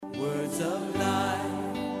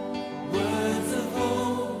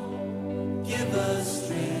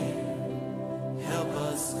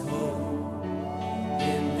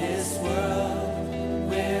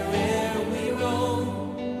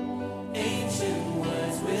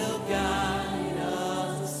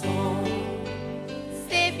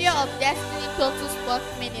of Destiny Total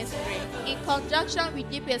Sports Ministry, in conjunction with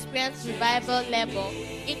Deep Experience Revival Label,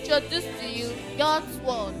 introduce to you God's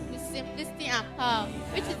Word with simplicity and power,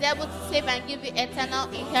 which is able to save and give you eternal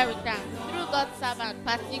inheritance through God's servant,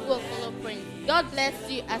 Patigo Okolo Prince. God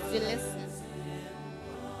bless you as you listen.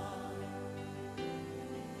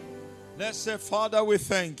 Let's say, Father, we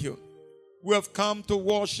thank you. We have come to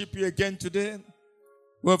worship you again today.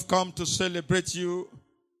 We have come to celebrate you.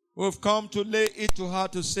 We have come to lay it to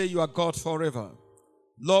heart to say you are God forever.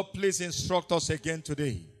 Lord, please instruct us again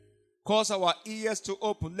today. Cause our ears to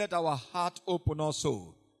open. Let our heart open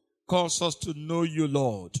also. Cause us to know you,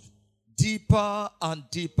 Lord. Deeper and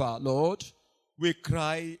deeper, Lord. We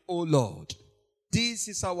cry, oh Lord. This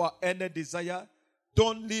is our inner desire.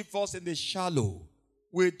 Don't leave us in the shallow.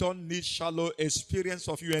 We don't need shallow experience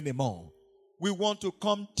of you anymore. We want to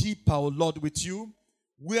come deeper, oh Lord, with you,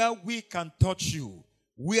 where we can touch you,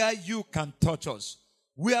 where you can touch us,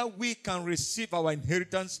 where we can receive our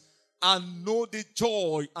inheritance and know the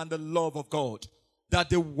joy and the love of God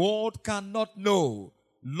that the world cannot know.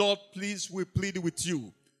 Lord, please, we plead with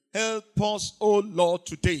you. Help us, oh Lord,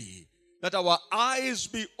 today, that our eyes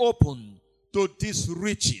be open to these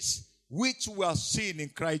riches which we are seeing in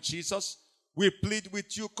Christ Jesus. We plead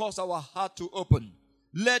with you, cause our heart to open.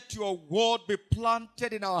 Let your word be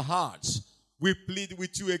planted in our hearts. We plead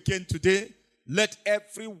with you again today. Let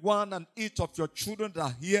every one and each of your children that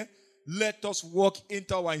are here, let us walk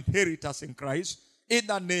into our inheritance in Christ. In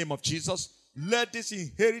the name of Jesus, let this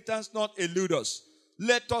inheritance not elude us.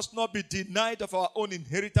 Let us not be denied of our own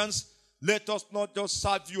inheritance. Let us not just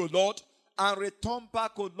serve you, O Lord, and return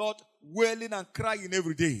back, O Lord, wailing and crying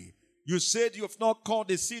every day. You said you have not called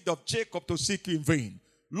the seed of Jacob to seek you in vain.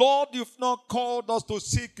 Lord, you've not called us to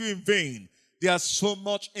seek you in vain. There's so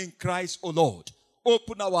much in Christ, O Lord.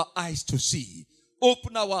 Open our eyes to see.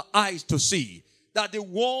 Open our eyes to see that the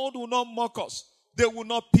world will not mock us. They will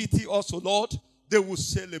not pity us, O Lord. They will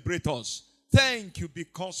celebrate us. Thank you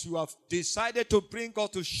because you have decided to bring us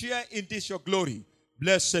to share in this your glory.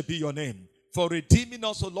 Blessed be your name for redeeming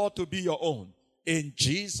us, O Lord, to be your own. In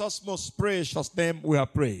Jesus' most precious name we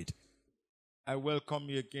have prayed. I welcome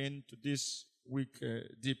you again to this week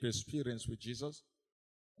deep experience with Jesus.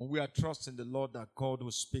 And we are trusting the Lord that God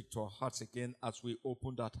will speak to our hearts again as we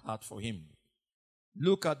open that heart for him.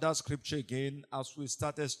 Look at that scripture again as we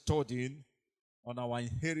started studying on our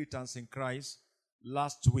inheritance in Christ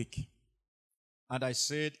last week. And I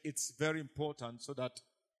said it's very important so that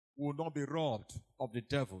we will not be robbed of the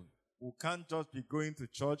devil. We can't just be going to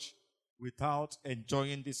church without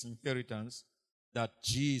enjoying this inheritance that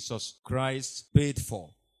Jesus Christ paid for.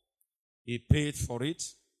 He paid for it.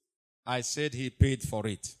 I said he paid for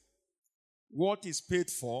it. What is paid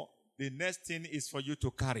for, the next thing is for you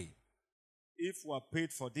to carry. If we are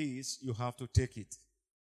paid for this, you have to take it.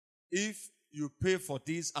 If you pay for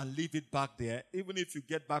this and leave it back there, even if you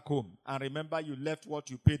get back home and remember you left what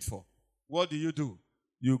you paid for, what do?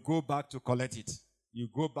 You go back to collect it. You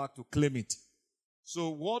go back to claim it. So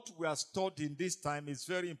what we are studying this time is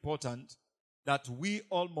very important, that we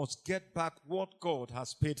all must get back what God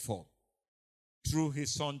has paid for through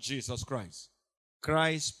his son Jesus Christ.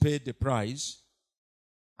 Christ paid the price.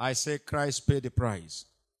 I say Christ paid the price.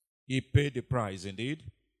 He paid the price indeed.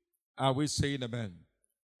 Are we saying amen?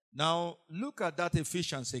 Now look at that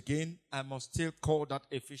Ephesians again. I must still call that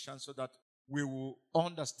Ephesians so that we will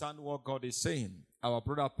understand what God is saying. Our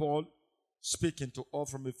brother Paul speaking to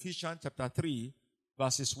us from Ephesians chapter 3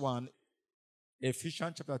 verses 1.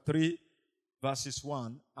 Ephesians chapter 3 verses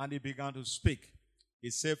 1, and he began to speak.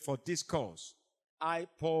 He said, for this cause, I,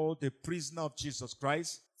 Paul, the prisoner of Jesus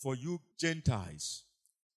Christ, for you Gentiles,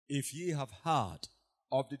 if ye have heard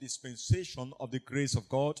of the dispensation of the grace of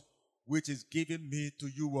God, which is given me to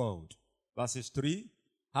you world. Verses 3,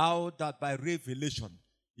 how that by revelation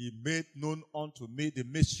he made known unto me the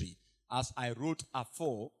mystery, as I wrote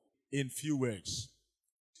afore in few words.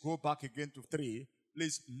 Go back again to 3.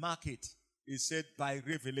 Please mark it. He said by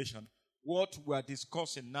revelation. What we are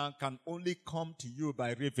discussing now can only come to you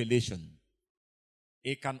by revelation.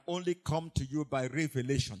 It can only come to you by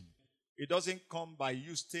revelation. It doesn't come by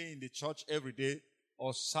you staying in the church every day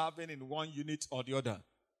or serving in one unit or the other.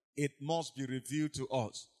 It must be revealed to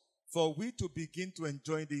us. For we to begin to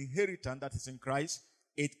enjoy the inheritance that is in Christ,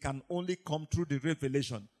 it can only come through the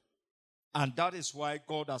revelation. And that is why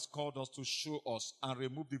God has called us to show us and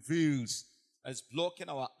remove the veils that's blocking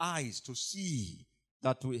our eyes to see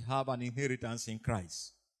that we have an inheritance in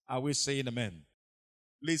Christ. Are we saying amen?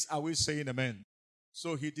 Please, are we saying amen?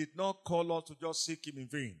 So he did not call us to just seek him in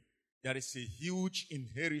vain. There is a huge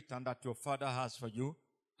inheritance that your Father has for you,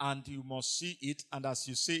 and you must see it, and as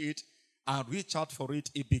you see it, and reach out for it,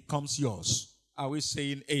 it becomes yours. Are we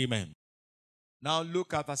saying amen? Now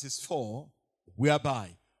look at verses 4, whereby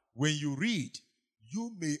when you read,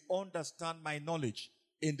 you may understand my knowledge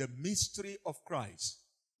in the mystery of Christ.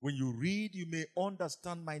 When you read, you may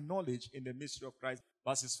understand my knowledge in the mystery of Christ.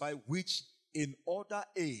 Verses 5, which in other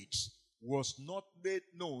age was not made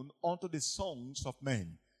known unto the sons of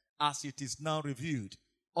men, as it is now revealed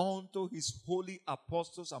unto his holy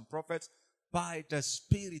apostles and prophets by the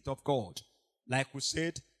Spirit of God. Like we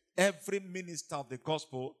said, every minister of the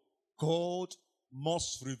gospel, God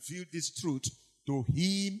must reveal this truth to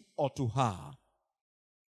him or to her.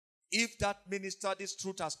 If that minister, this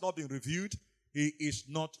truth has not been revealed, he is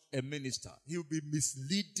not a minister. He will be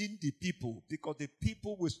misleading the people because the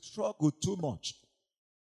people will struggle too much.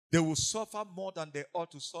 They will suffer more than they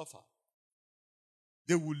ought to suffer.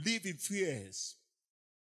 They will live in fears.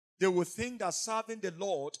 They will think that serving the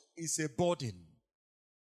Lord is a burden.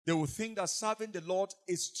 They will think that serving the Lord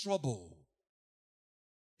is trouble.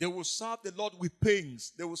 They will serve the Lord with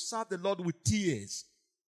pains. They will serve the Lord with tears.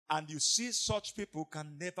 And you see, such people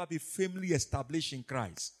can never be firmly established in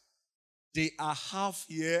Christ. They are half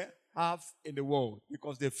here, half in the world,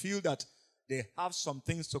 because they feel that they have some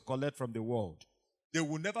things to collect from the world. They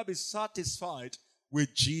will never be satisfied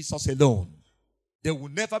with Jesus alone. They will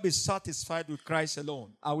never be satisfied with Christ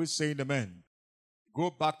alone. Are we saying amen?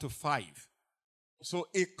 Go back to 5. So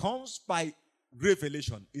it comes by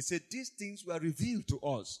revelation. He said these things were revealed to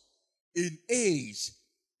us. In age,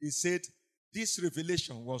 he said this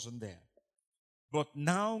revelation wasn't there. But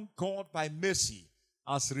now God by mercy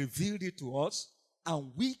has revealed it to us,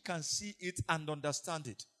 and we can see it and understand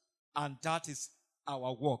it. And that is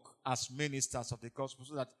our work as ministers of the gospel,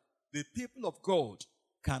 so that the people of God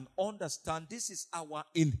can understand this is our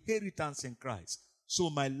inheritance in Christ. So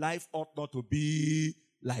my life ought not to be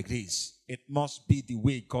like this. It must be the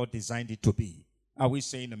way God designed it to be. Are we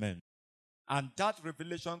saying amen? And that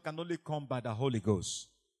revelation can only come by the Holy Ghost.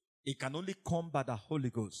 It can only come by the Holy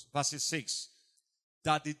Ghost. Verse 6.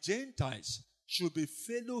 That the Gentiles should be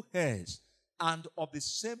fellow heirs and of the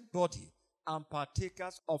same body and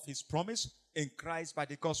partakers of his promise in Christ by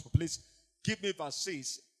the gospel. Please give me verse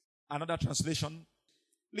 6, another translation.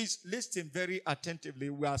 Please listen very attentively.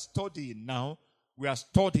 We are studying now. We are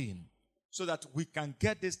studying so that we can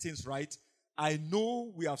get these things right. I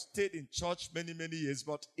know we have stayed in church many, many years,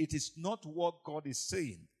 but it is not what God is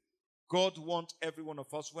saying. God wants every one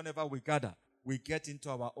of us, whenever we gather, we get into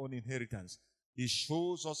our own inheritance. He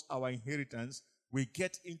shows us our inheritance. We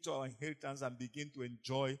get into our inheritance and begin to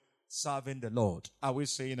enjoy serving the Lord. Are we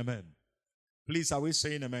saying amen? Please, are we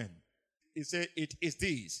saying amen? He said, it is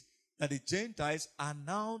this, that the Gentiles are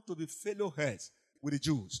now to be fellow heirs with the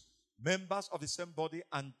Jews, members of the same body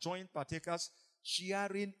and joint partakers,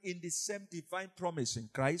 sharing in the same divine promise in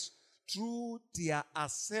Christ through their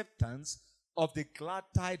acceptance of the glad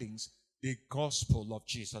tidings, the gospel of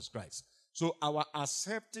Jesus Christ. So our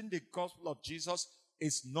accepting the gospel of Jesus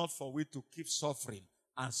is not for we to keep suffering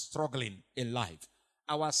and struggling in life.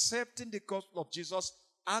 Our accepting the gospel of Jesus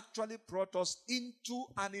actually brought us into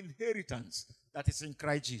an inheritance that is in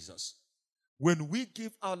Christ Jesus. When we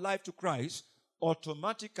give our life to Christ,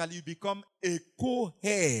 automatically you become a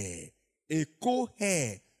co-heir. A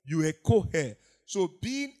co-heir. You are a co-heir. So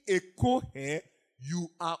being a co-heir, you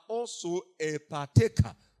are also a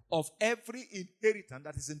partaker of every inheritance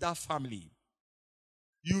that is in that family.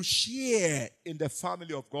 You share in the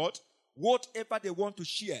family of God. Whatever they want to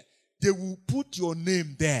share, they will put your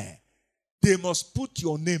name there. They must put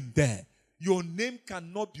your name there. Your name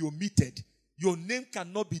cannot be omitted. Your name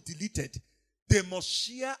cannot be deleted. They must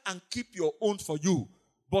share and keep your own for you.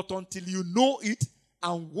 But until you know it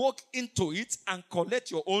and walk into it and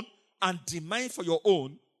collect your own and demand for your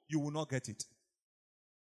own, you will not get it.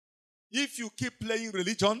 If you keep playing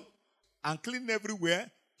religion and clean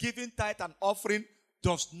everywhere, giving tithe and offering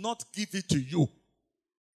does not give it to you.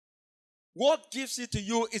 What gives it to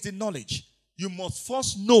you is the knowledge. You must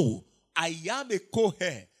first know, I am a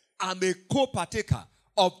co-heir. I'm a co-partaker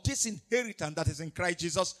of this inheritance that is in Christ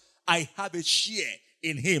Jesus. I have a share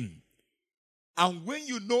in him. And when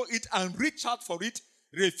you know it and reach out for it,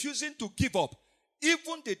 refusing to give up,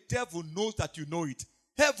 even the devil knows that you know it.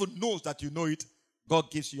 Heaven knows that you know it. God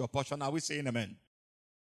gives you your portion. Are we saying amen?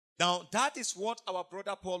 Now, that is what our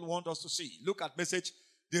brother Paul wants us to see. Look at message.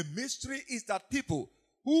 The mystery is that people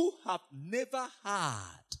who have never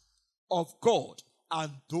heard of God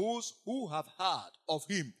and those who have heard of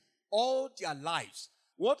him all their lives,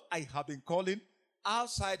 what I have been calling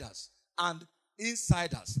outsiders and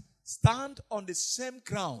insiders, stand on the same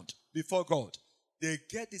ground before God. They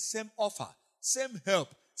get the same offer, same help,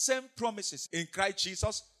 same promises in Christ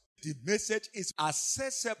Jesus. The message is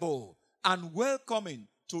accessible and welcoming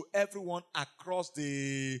to everyone across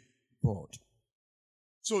the board.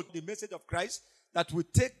 So the message of Christ that we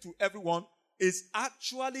take to everyone is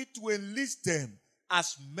actually to enlist them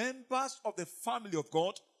as members of the family of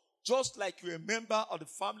God, just like you're a member of the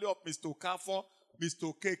family of Mr. Okafor,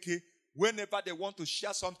 Mr. Okeke. Whenever they want to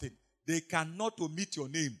share something, they cannot omit your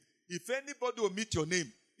name. If anybody omit your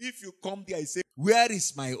name, if you come there and say, where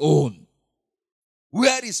is my own?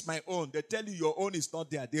 Where is my own? They tell you your own is not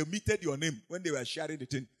there. They omitted your name when they were sharing the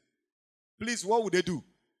thing. Please, what would they do?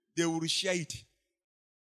 They will share it.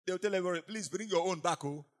 They will tell everybody, please bring your own back.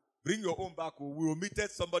 Oh. Bring your own back. Oh. We omitted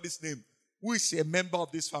somebody's name who is a member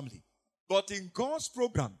of this family. But in God's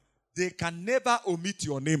program, they can never omit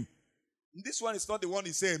your name. This one is not the one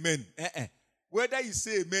you say amen. Whether you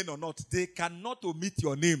say amen or not, they cannot omit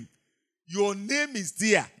your name. Your name is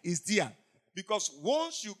there. Because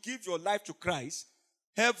once you give your life to Christ,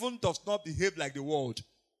 heaven does not behave like the world.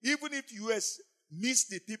 Even if US miss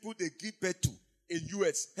the people they give birth to in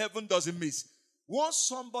US, heaven doesn't miss. Once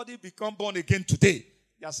somebody become born again today,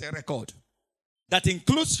 there's a record that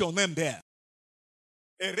includes your name there.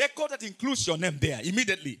 A record that includes your name there.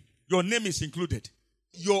 Immediately, your name is included.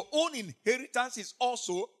 Your own inheritance is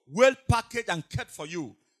also well packaged and kept for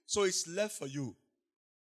you. So it's left for you.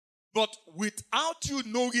 But without you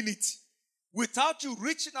knowing it, without you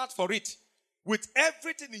reaching out for it, with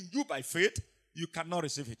everything in you by faith, you cannot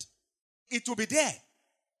receive it. It will be there,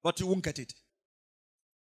 but you won't get it.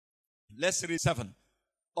 Let's read 7.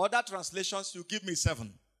 Other translations, you give me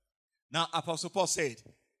 7. Now, Apostle Paul said,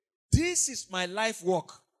 this is my life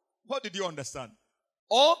work. What did you understand?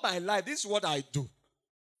 All my life, this is what I do.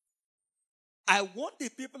 I want the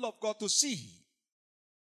people of God to see.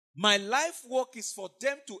 My life work is for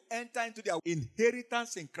them to enter into their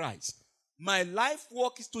inheritance in Christ. My life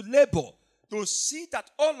work is to labor, to see that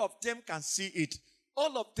all of them can see it.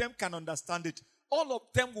 All of them can understand it. All of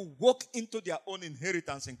them will walk into their own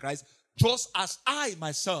inheritance in Christ, just as I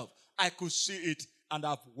myself, I could see it and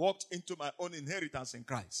have walked into my own inheritance in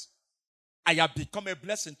Christ. I have become a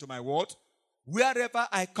blessing to my world. Wherever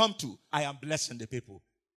I come to, I am blessing the people.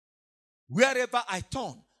 Wherever I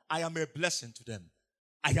turn, I am a blessing to them.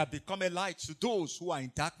 I have become a light to those who are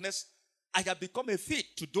in darkness. I have become a feet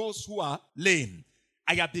to those who are lame.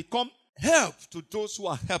 I have become help to those who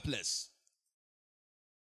are helpless.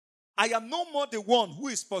 I am no more the one who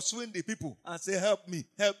is pursuing the people and say, help me,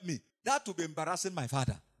 help me. That will be embarrassing my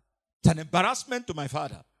father. It's an embarrassment to my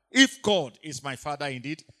father. If God is my father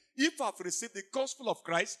indeed, if I've received the gospel of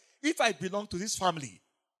Christ, if I belong to this family,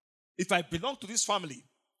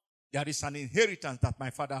 there is an inheritance that my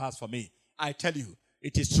father has for me. I tell you,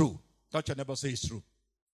 it is true. Touch your neighbor, say it's true.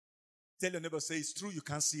 Tell your neighbor, say it's true. You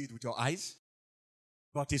can't see it with your eyes,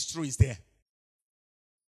 but it's true, it's there.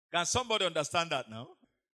 Can somebody understand that now?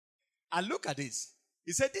 And look at this.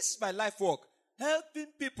 He said, this is my life work. Helping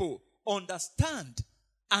people understand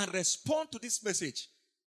and respond to this message.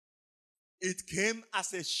 It came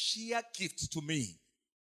as a sheer gift to me.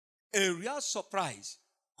 A real surprise.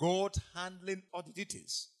 God handling all the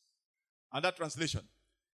details. And that translation.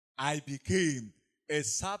 I became a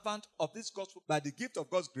servant of this gospel by the gift of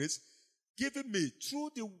God's grace given me through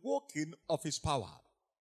the working of his power.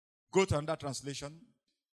 Go to another translation.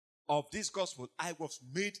 Of this gospel, I was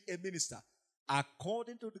made a minister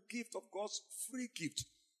according to the gift of God's free gift.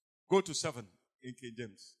 Go to 7 in King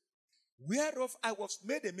James. Whereof I was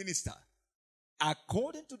made a minister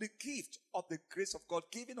according to the gift of the grace of God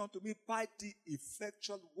given unto me by the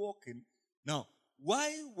effectual working. Now,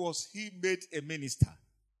 why was he made a minister?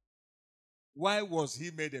 Why was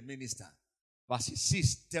he made a minister? Verse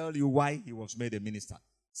 6 tell you why he was made a minister.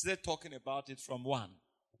 Instead of talking about it from 1.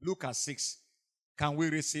 Look at 6. Can we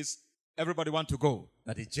resist? Everybody want to go.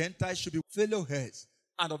 That the Gentiles should be fellow heirs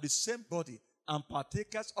and of the same body and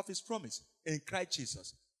partakers of his promise in Christ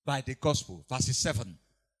Jesus by the gospel. Verse 7.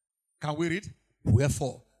 Can we read?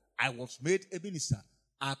 Wherefore, I was made a minister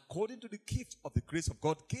according to the gift of the grace of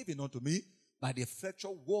God given unto me by the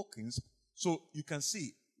effectual workings. So you can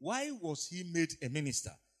see, why was he made a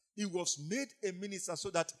minister? He was made a minister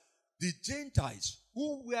so that the Gentiles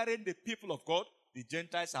who were in the people of God, the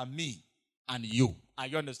Gentiles are me and you. Are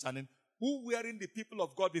you understanding? Who were in the people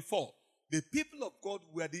of God before? The people of God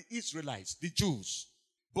were the Israelites, the Jews.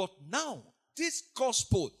 But now, this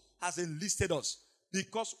gospel has enlisted us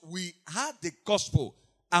because we had the gospel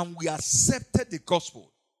and we accepted the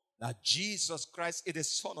gospel that Jesus Christ is the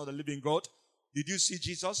Son of the living God. Did you see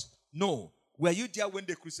Jesus? No. Were you there when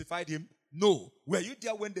they crucified him? No. Were you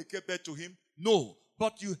there when they gave birth to him? No.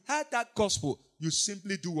 But you had that gospel. You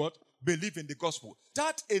simply do what? Believe in the gospel.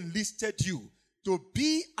 That enlisted you. to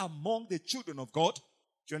be among the children of God.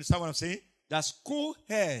 Do you understand what I'm saying? That's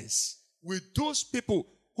co-heirs with those people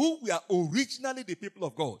who were originally the people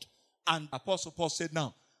of God. And Apostle Paul said,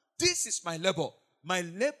 now, this is my labor. My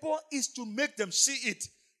labor is to make them see it.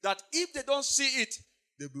 That if they don't see it,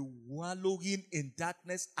 they'll be wallowing in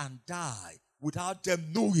darkness and die without them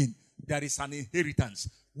knowing there is an inheritance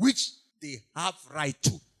which they have right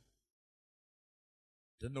to.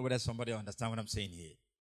 Don't know whether somebody understand what I'm saying here.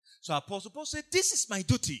 So Apostle Paul said, this is my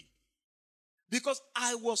duty. Because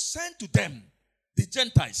I was sent to them, the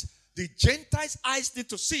Gentiles. The Gentiles' eyes need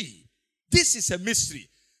to see. This is a mystery.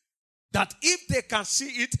 That if they can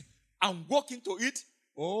see it and walk into it,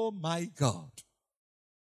 oh my God.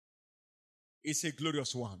 It's a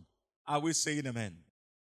glorious one. Are we saying amen?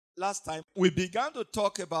 Last time, we began to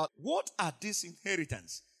talk about what are these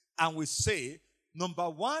inheritance. And we say, number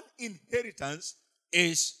one inheritance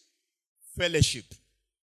is fellowship.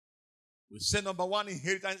 We say number one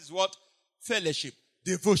inheritance is what? Fellowship.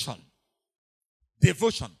 Devotion.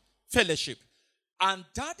 Devotion. Fellowship. And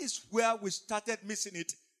that is where we started missing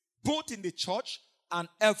it, both in the church and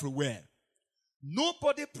everywhere.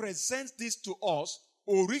 Nobody presents this to us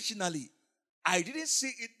originally. I didn't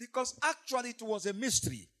see it because actually it was a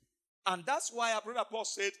mystery. And that's why our brother Paul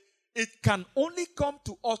said, it can only come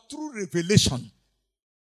to us through revelation.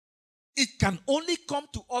 It can only come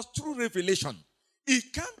to us through revelation.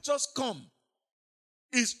 It can't just come.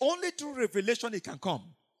 It's only through revelation it can come.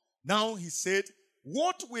 Now he said,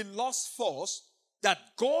 what we lost first, that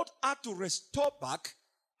God had to restore back,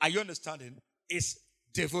 are you understanding, is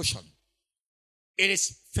devotion. It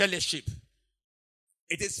is fellowship.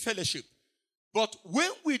 It is fellowship. But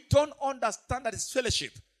when we don't understand that it's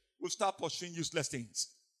fellowship, we'll start pursuing useless things.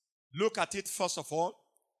 Look at it first of all.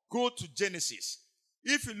 Go to Genesis.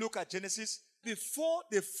 If you look at Genesis, before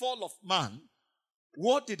the fall of man,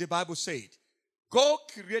 what did the Bible say? God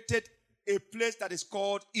created a place that is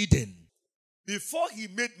called Eden. Before he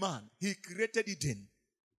made man, he created Eden.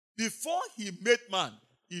 Before he made man,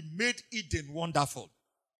 he made Eden wonderful.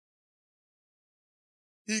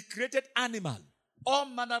 He created animal, all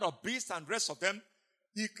manner of beasts and rest of them.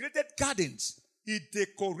 He created gardens. He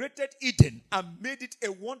decorated Eden and made it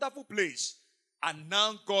a wonderful place. And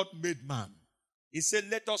now God made man. He said,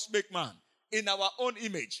 let us make man in our own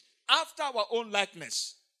image, after our own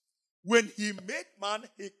likeness. When he made man,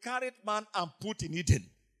 he carried man and put in Eden.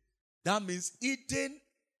 That means Eden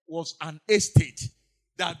was an estate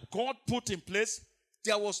that God put in place.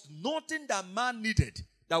 There was nothing that man needed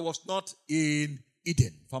that was not in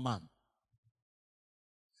Eden for man.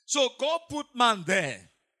 So God put man there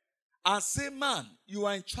and said, man, you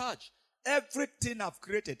are in charge. Everything I've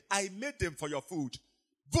created, I made them for your food.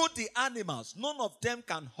 Both the animals, none of them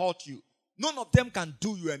can hurt you. None of them can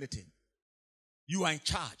do you anything. You are in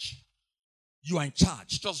charge. You are in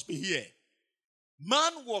charge. Just be here.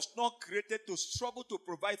 Man was not created to struggle to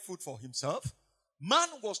provide food for himself. Man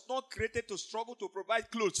was not created to struggle to provide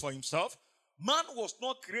clothes for himself. Man was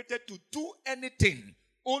not created to do anything,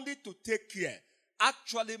 only to take care.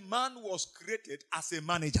 Actually, man was created as a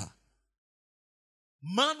manager.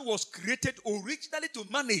 Man was created originally to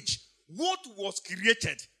manage what was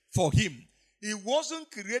created for him. He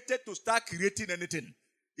wasn't created to start creating anything.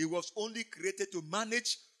 He was only created to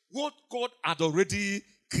manage what God had already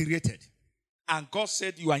created. And God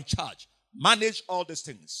said, you are in charge. Manage all these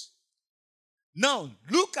things. Now,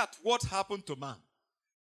 look at what happened to man.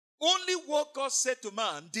 Only what God said to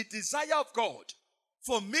man, the desire of God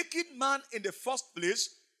for making man in the first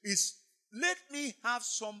place is, let me have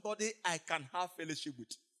somebody I can have fellowship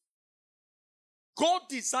with. God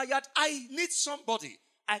desired, I need somebody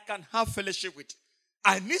I can have fellowship with.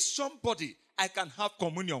 I need somebody I can have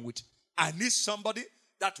communion with. I need somebody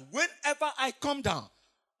that whenever I come down,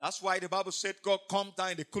 that's why the Bible said God come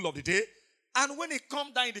down in the cool of the day. And when he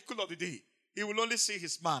come down in the cool of the day, he will only see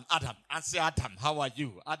his man, Adam, and say, Adam, how are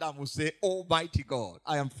you? Adam will say, Almighty God,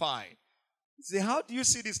 I am fine. He say, how do you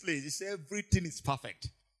see this place? He said, everything is perfect.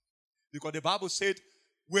 Because the Bible said,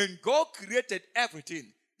 when God created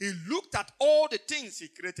everything, he looked at all the things he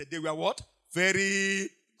created. They were what? Very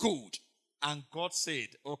good. And God said,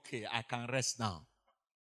 okay, I can rest now.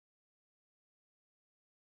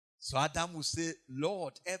 So Adam will say,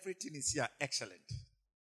 Lord, everything is here excellent.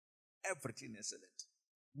 Everything excellent.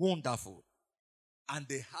 Wonderful. And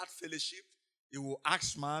they had fellowship. He will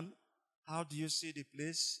ask man, how do you see the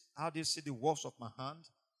place? How do you see the works of my hand?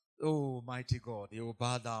 Oh, mighty God. They will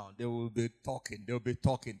bow down. They will be talking. They will be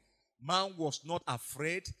talking. Man was not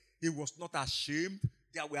afraid. He was not ashamed.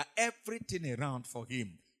 There were everything around for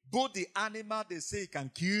him. Both the animal they say he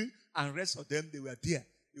can kill and rest of them, they were there.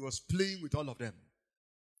 He was playing with all of them.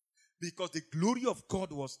 Because the glory of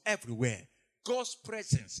God was everywhere. God's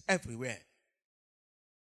presence everywhere.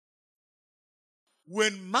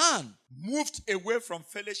 When man moved away from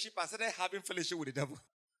fellowship and started having fellowship with the devil.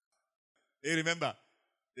 You remember,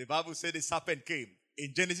 the Bible said the serpent came.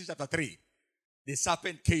 In Genesis chapter 3, the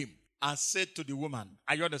serpent came and said to the woman,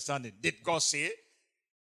 are you understanding? Did God say?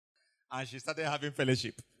 And she started having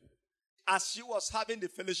fellowship. As she was having the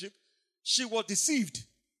fellowship, she was deceived.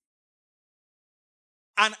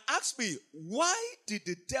 And asked me, why did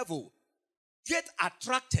the devil get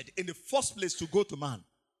attracted in the first place to go to man?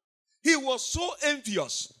 He was so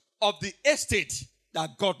envious of the estate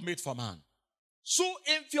that God made for man. So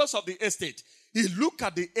envious of the estate. He looked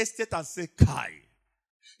at the estate and said, Kai.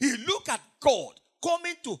 He looked at God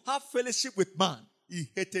coming to have fellowship with man. He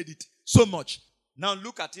hated it so much. Now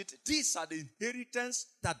look at it. These are the inheritance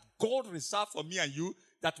that God reserved for me and you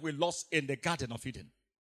that we lost in the Garden of Eden.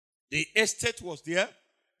 The estate was there.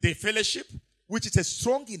 The fellowship, which is a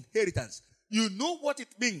strong inheritance. You know what it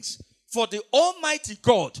means for the Almighty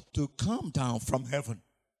God to come down from heaven.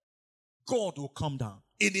 God will come down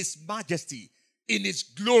in His majesty, in His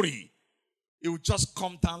glory. He will just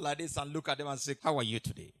come down like this and look at them and say, how are you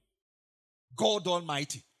today? God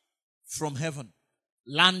Almighty from heaven,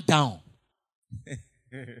 land down.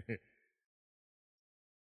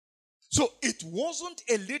 So it wasn't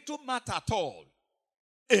a little matter at all.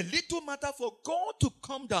 A little matter for God to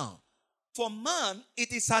come down. For man,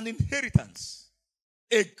 it is an inheritance.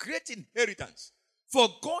 A great inheritance. For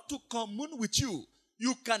God to commune with you,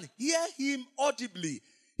 you can hear Him audibly.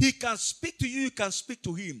 He can speak to you, you can speak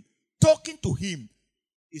to Him. Talking to Him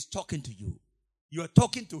is talking to you. You are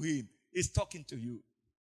talking to Him, He's talking to you.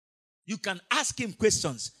 You can ask Him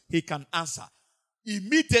questions, He can answer.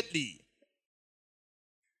 Immediately.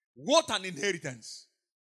 What an inheritance.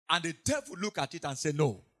 And the devil look at it and say,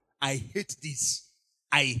 no, I hate this.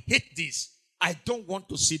 I hate this. I don't want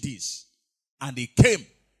to see this. And he came.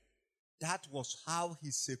 That was how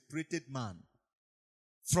he separated man.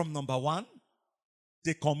 From number 1,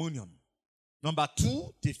 the communion. Number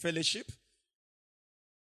 2, the fellowship.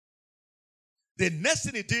 The next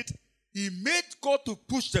thing he did, he made God to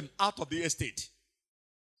push them out of the estate.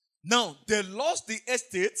 Now, they lost the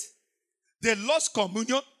estate. They lost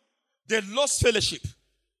communion. They lost fellowship.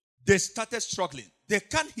 They started struggling. They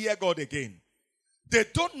can't hear God again. They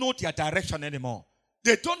don't know their direction anymore.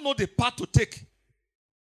 They don't know the path to take.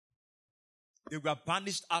 They were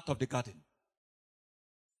banished out of the garden.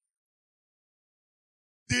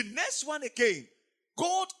 The next one again,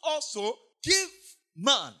 God also gave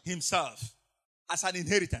man himself as an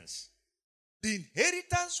inheritance. The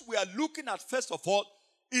inheritance we are looking at, first of all,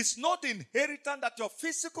 is not the inheritance that your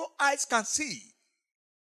physical eyes can see.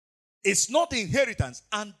 It's not the inheritance.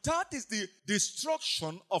 And that is the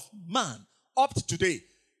destruction of man up to today.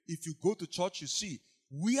 If you go to church, you see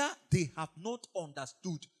where they have not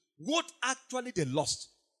understood what actually they lost.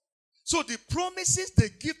 So the promises they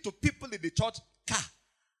give to people in the church, car,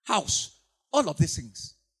 house, all of these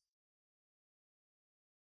things.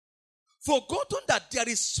 Forgotten that there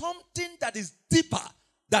is something that is deeper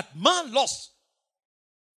that man lost.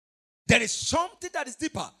 There is something that is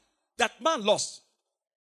deeper that man lost.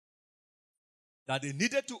 That they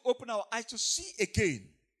needed to open our eyes to see again.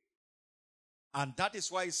 And that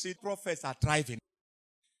is why you see prophets are thriving.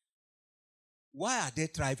 Why are they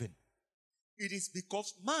thriving? It is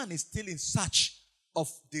because man is still in search of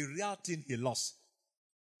the real thing he lost.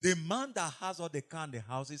 The man that has all the car and the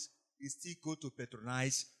houses is still go to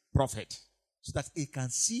patronize prophet so that he can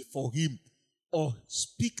see for him or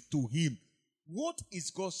speak to him. What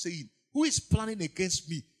is God saying? Who is planning against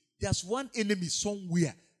me? There's one enemy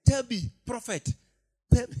somewhere. Tell me, prophet.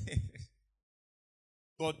 Tell me.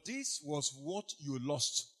 But this was what you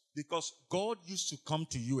lost because God used to come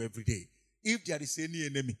to you every day. If there is any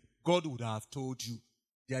enemy, God would have told you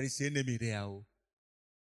there is enemy there.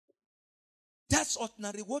 That's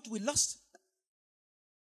ordinary what we lost.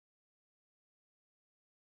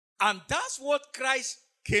 And that's what Christ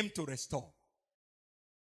came to restore.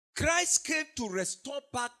 Christ came to restore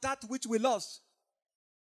back that which we lost.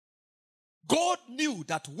 God knew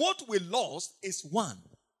that what we lost is one,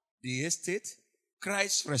 the estate.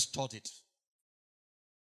 Christ restored it.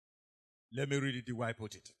 Let me read it the way I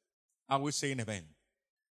put it. I will say in amen.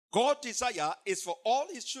 God's desire is for all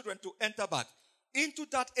his children to enter back into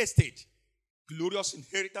that estate, glorious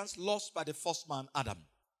inheritance lost by the first man, Adam.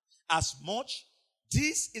 As much,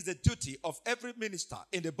 this is the duty of every minister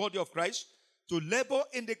in the body of Christ to labor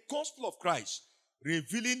in the gospel of Christ,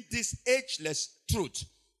 revealing this ageless truth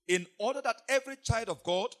in order that every child of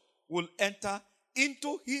God will enter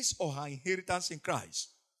into his or her inheritance in Christ.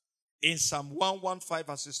 In Psalm 115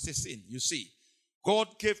 verse 16, you see, God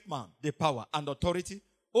gave man the power and authority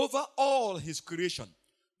over all his creation,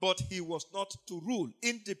 but he was not to rule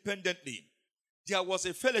independently. There was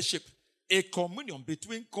a fellowship, a communion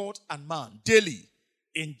between God and man daily.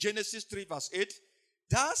 In Genesis 3 verse 8,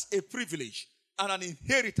 that's a privilege and an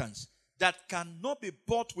inheritance that cannot be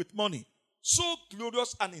bought with money. So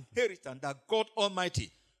glorious an inheritance that God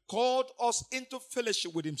Almighty called us into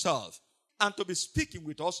fellowship with himself and to be speaking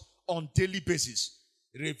with us on daily basis,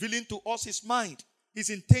 revealing to us his mind, his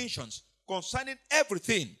intentions concerning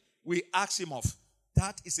everything we ask him of.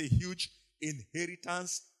 That is a huge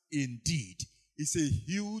inheritance indeed. It's a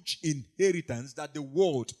huge inheritance that the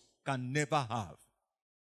world can never have.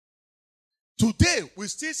 Today, we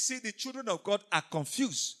still see the children of God are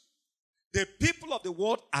confused. The people of the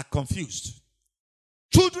world are confused.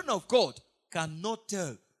 Children of God cannot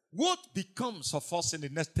tell what becomes of us in the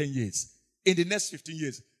next 10 years, in the next 15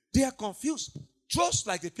 years. They are confused, just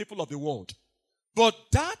like the people of the world. But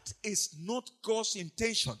that is not God's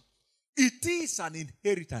intention. It is an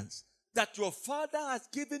inheritance that your Father has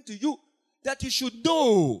given to you, that you should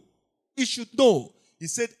know. You should know. He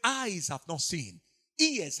said, eyes have not seen,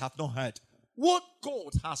 ears have not heard what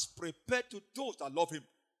God has prepared to those that love him.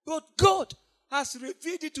 But God has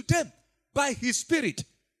revealed it to them by his Spirit.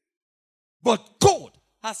 But God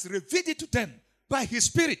has revealed it to them by his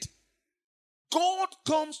Spirit. God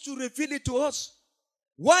comes to reveal it to us.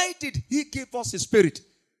 Why did he give us his Spirit?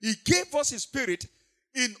 He gave us his Spirit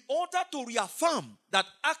in order to reaffirm that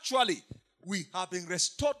actually we have been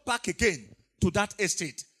restored back again to that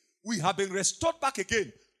estate. We have been restored back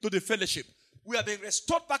again to the fellowship. We have been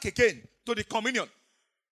restored back again to the communion.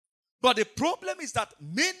 But the problem is that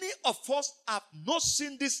many of us have not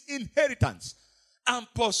seen this inheritance and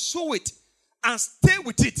pursue it and stay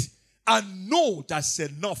with it and know that's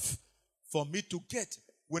enough for me to get.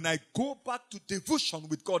 When I go back to devotion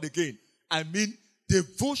with God again, I mean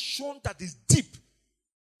devotion that is deep.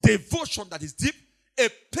 Devotion that is deep. A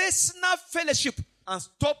personal fellowship, and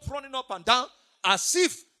stop running up and down as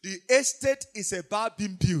if the estate is about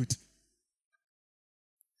being built.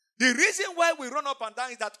 The reason why we run up and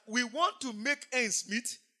down is that we want to make ends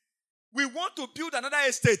meet. We want to build another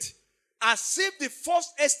estate as if the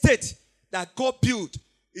first estate that God built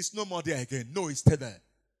is no more there again. No, it's still there.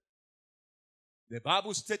 The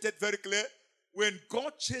Bible stated very clear, when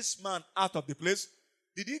God chased man out of the place,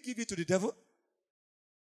 did he give it to the devil?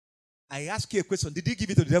 I ask you a question. Did he give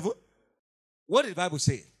it to the devil? What did the Bible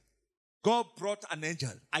say? God brought an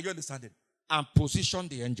angel. Are you understanding? And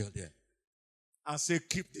positioned the angel there. And say,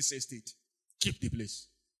 keep this estate. Keep the place.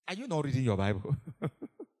 Are you not reading your Bible?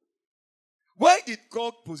 Why did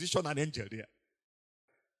God position an angel there?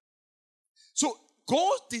 So,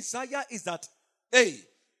 God's desire is that, hey,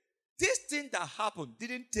 this thing that happened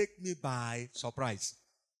didn't take me by surprise.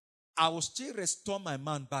 I will still restore my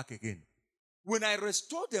man back again. When I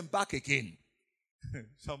restore them back again,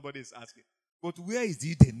 somebody is asking, but where is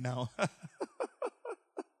Eden now?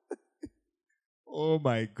 Oh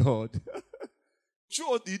my God.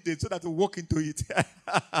 Show the Eden so that we walk into it.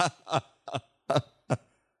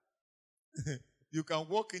 You can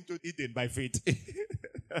walk into Eden by faith.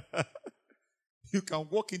 You can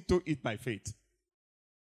walk into it by faith.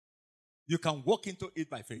 You can walk into it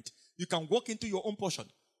by faith. You can walk into your own portion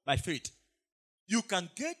by faith. You can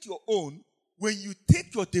get your own when you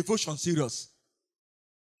take your devotion serious.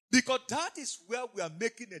 Because that is where we are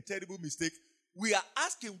making a terrible mistake. We are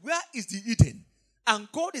asking, where is the Eden? And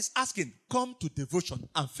God is asking, come to devotion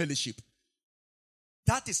and fellowship.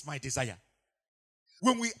 That is my desire.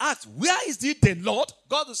 When we ask, where is the Eden, Lord?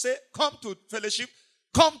 God will say, come to fellowship,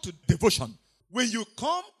 come to devotion. When you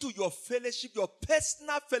come to your fellowship, your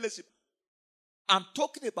personal fellowship, I'm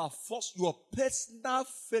talking about first your personal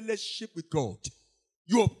fellowship with God.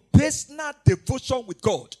 Your personal devotion with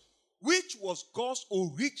God, which was God's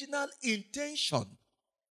original intention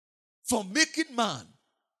for making man.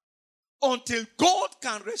 Until God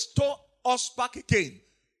can restore us back again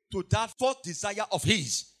to that first desire of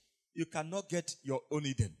his, you cannot get your own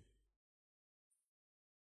Eden.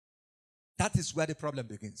 That is where the problem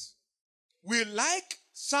begins. We like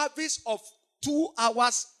service of 2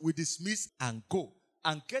 hours, we dismiss and go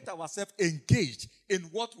and get ourselves engaged in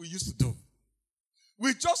what we used to do.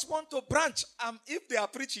 We just want to branch. If they are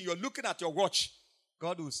preaching, you're looking at your watch.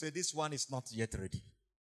 God will say, this one is not yet ready.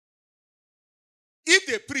 If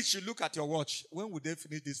they preach, you look at your watch. When will they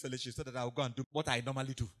finish this fellowship so that I will go and do what I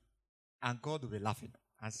normally do? And God will be laughing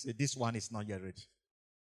and say, this one is not yet ready.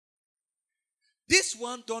 This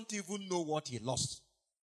one don't even know what he lost.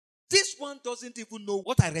 This one doesn't even know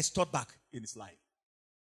what I restored back in his life.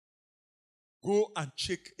 Go and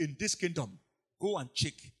check in this kingdom. Go and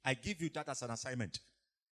check. I give you that as an assignment.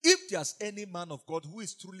 If there's any man of God who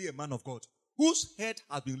is truly a man of God, whose head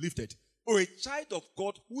has been lifted, or a child of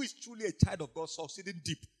God who is truly a child of God succeeding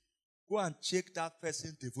deep, go and check that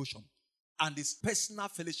person's devotion and his personal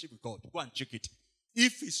fellowship with God. Go and check it.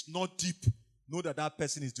 If it's not deep, know that that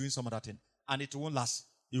person is doing some other thing, and it won't last.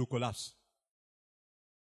 It will collapse.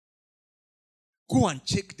 Go and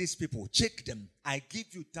check these people. Check them. I give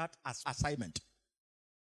you that as assignment.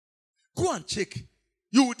 Go and check.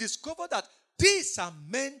 You will discover that these are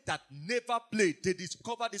men that never played. They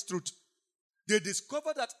discover this truth. They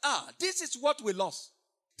discover that, this is what we lost.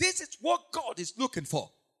 This is what God is looking for.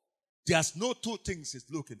 There's no two things he's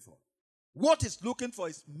looking for. What he's looking for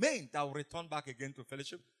is men that will return back again to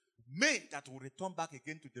fellowship. Men that will return back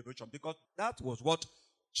again to devotion. Because that was what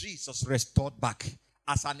Jesus restored back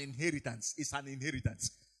as an inheritance. It's an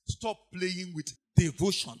inheritance. Stop playing with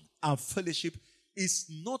devotion and fellowship. It's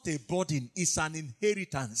not a burden. It's an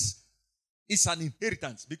inheritance. It's an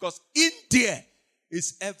inheritance. Because in there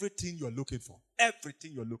is everything you're looking for.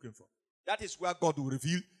 Everything you're looking for. That is where God will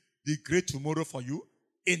reveal the great tomorrow for you.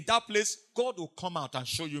 In that place, God will come out and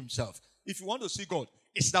show you himself. If you want to see God,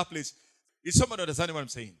 it's that place. Is somebody understanding what I'm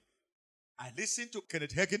saying? I listened to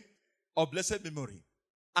Kenneth Hagin of blessed memory.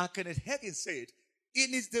 And Kenneth Hagin said,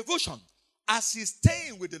 in his devotion, as he's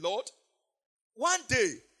staying with the Lord, 1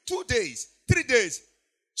 day, 2 days, 3 days,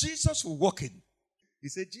 Jesus will walk in. He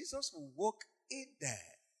said, Jesus will walk in there.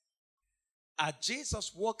 As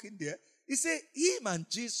Jesus walk in there, he said, him and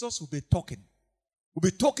Jesus will be talking. Will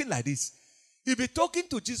be talking like this. He'll be talking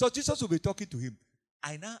to Jesus. Jesus will be talking to him.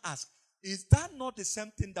 I now ask, is that not the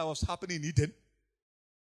same thing that was happening in Eden?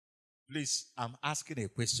 Please, I'm asking a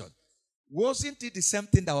question. Wasn't it the same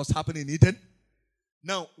thing that was happening in Eden?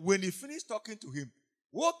 Now, when he finished talking to him,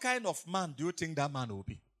 what kind of man do you think that man will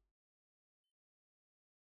be?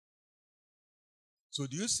 So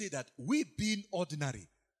do you see that we being ordinary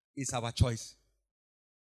is our choice?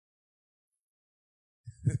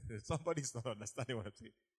 Somebody's not understanding what I'm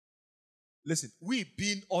saying. Listen, we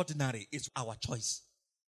being ordinary is our choice.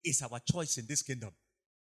 It's our choice in this kingdom.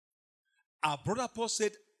 Our brother Paul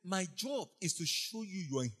said, my job is to show you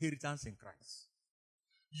your inheritance in Christ.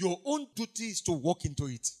 Your own duty is to walk into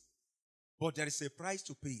it. But there is a price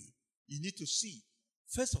to pay. You need to see,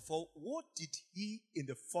 first of all, what did he in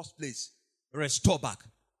the first place restore back?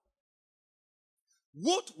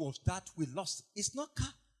 What was that we lost? It's not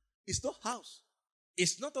car. It's not house.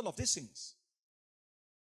 It's not all of these things.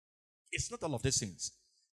 It's not all of these things.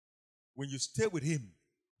 When you stay with him,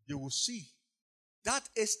 you will see that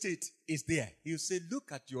estate is there. He'll say,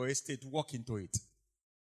 look at your estate, walk into it,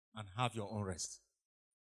 and have your own rest.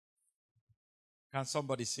 Can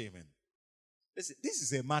somebody say amen? Listen, this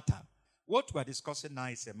is a matter. What we're discussing now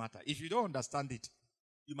is a matter. If you don't understand it,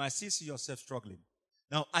 you might still see yourself struggling.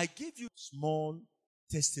 Now, I give you small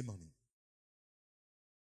testimony.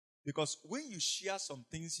 Because when you share some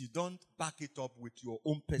things, you don't back it up with your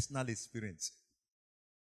own personal experience.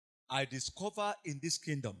 I discover in this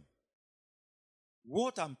kingdom,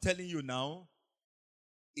 what I'm telling you now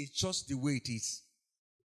is just the way it is.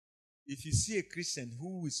 If you see a Christian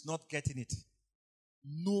who is not getting it,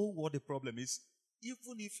 know what the problem is.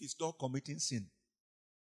 Even if he's not committing sin,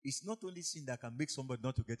 it's not only sin that can make somebody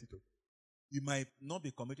not to get it. You might not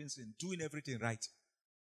be committing sin, doing everything right.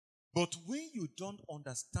 But when you don't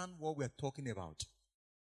understand what we're talking about,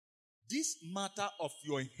 this matter of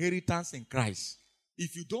your inheritance in Christ,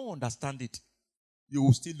 if you don't understand it, you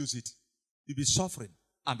will still lose it. You'll be suffering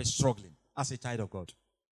and be struggling as a child of God.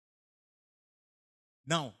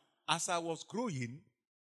 Now, as I was growing,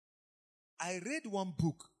 I read one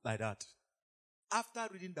book like that. After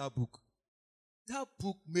reading that book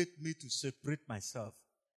made me to separate myself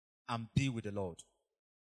and be with the Lord.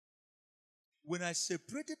 When I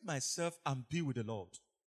separated myself and be with the Lord,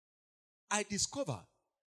 I discovered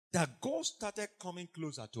that God started coming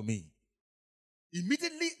closer to me.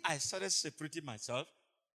 Immediately, I started separating myself.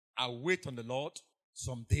 I wait on the Lord.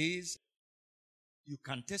 Some days, you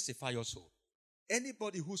can testify also.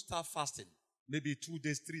 Anybody who starts fasting, maybe 2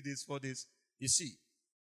 days, 3 days, 4 days, you see,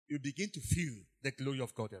 you begin to feel the glory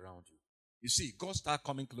of God around you. You see, God starts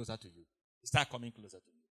coming closer to you. He starts coming closer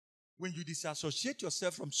to you. When you disassociate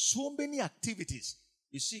yourself from so many activities,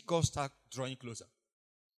 you see God start drawing closer.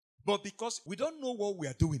 But because we don't know what we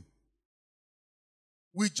are doing,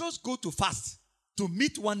 we just go to fast to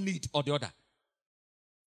meet one need or the other.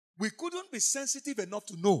 We couldn't be sensitive enough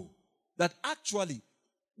to know that actually,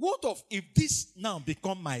 what if this now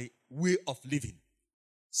become my way of living?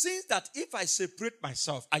 Since that if I separate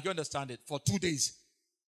myself, I understand it, for 2 days,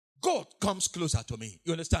 God comes closer to me.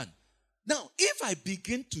 You understand? Now, if I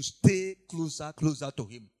begin to stay closer to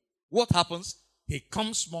him, what happens? He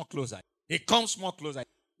comes more closer. He comes more closer.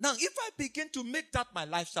 Now, if I begin to make that my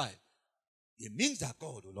lifestyle, it means that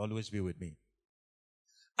God will always be with me.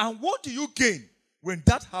 And what do you gain when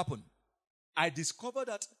that happens? I discovered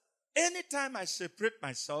that anytime I separate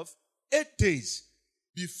myself 8 days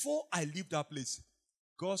before I leave that place,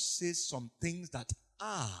 God says some things that,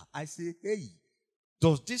 I say, hey,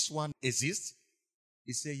 does this one exist?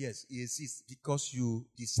 He said, yes, it exists because you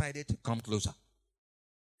decided to come closer.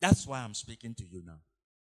 That's why I'm speaking to you now.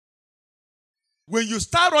 When you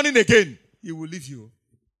start running again, he will leave you.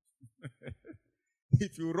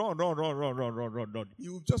 If you run, he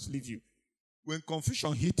will just leave you. When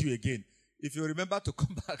confusion hit you again, if you remember to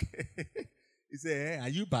come back, he say, hey, are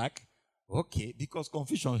you back? Okay, because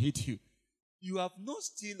confusion hit you. You have not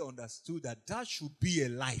still understood that should be a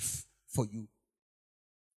life for you.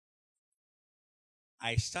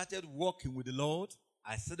 I started walking with the Lord.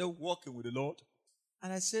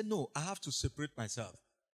 And I said, no, I have to separate myself.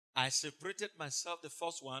 I separated myself the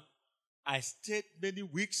first one. I stayed many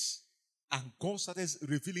weeks and God started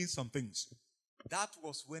revealing some things. That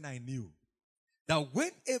was when I knew that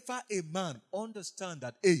whenever a man understands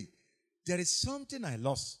that, hey, there is something I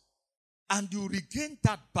lost and you regain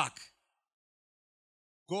that back,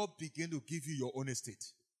 God begin to give you your own estate.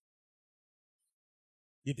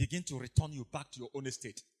 He begin to return you back to your own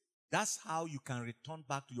estate. That's how you can return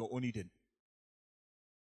back to your own Eden.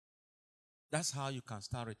 That's how you can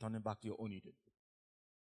start returning back to your own Eden.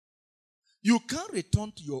 You can't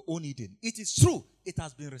return to your own Eden. It is true, it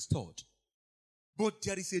has been restored. But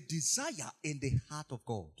there is a desire in the heart of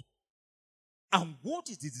God. And what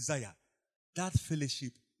is the desire? That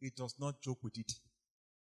fellowship, it does not joke with it.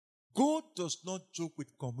 God does not joke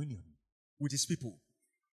with communion with his people.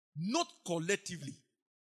 Not collectively.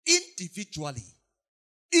 Individually.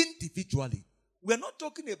 We're not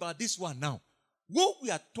talking about this one now. What we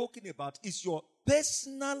are talking about is your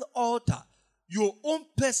personal altar. Your own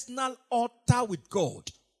personal altar with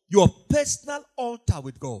God. Your personal altar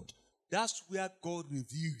with God. That's where God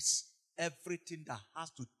reveals everything that has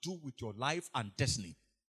to do with your life and destiny.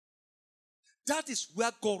 That is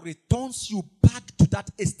where God returns you back to that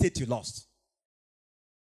estate you lost.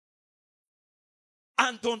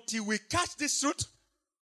 And until we catch this truth,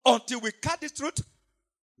 we'll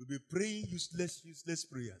be praying useless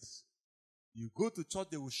prayers. You go to church,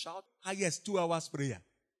 they will shout, highest 2 hours prayer,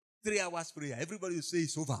 3 hours prayer. Everybody will say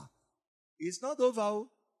it's over. It's not over.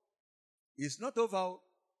 It's not over.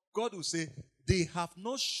 God will say, they have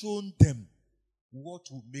not shown them what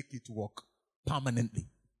will make it work permanently.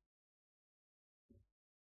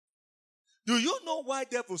 Do you know why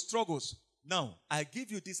devil struggles? Now, I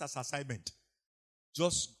give you this as assignment.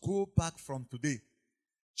 Just go back from today.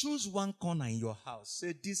 Choose one corner in your house.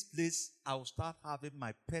 Say, this place, I will start having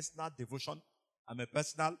my personal devotion and my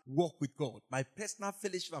personal walk with God. My personal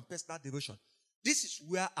fellowship and personal devotion. This is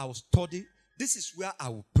where I will study. This is where I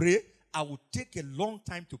will pray. I will take a long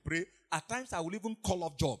time to pray. At times, I will even call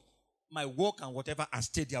off job, my work and whatever, and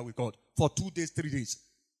stay there with God for 2 days, 3 days.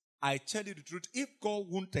 I tell you the truth, if God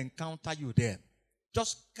won't encounter you there,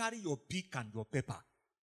 just carry your pick and your paper.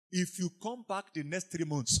 If you come back the next 3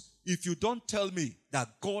 months, if you don't tell me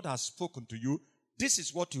that God has spoken to you, this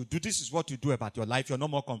is what you do, this is what you do about your life, you're no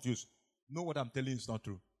more confused. Know what I'm telling you is not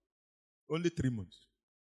true. Only 3 months.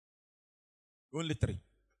 Only 3.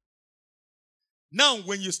 Now,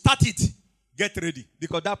 when you start it, get ready.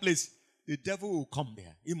 Because that place, the devil will come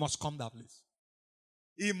there. He must come that place.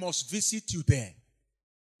 He must visit you there.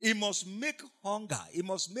 He must make hunger. He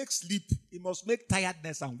must make sleep. He must make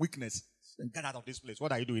tiredness and weakness. And get out of this place.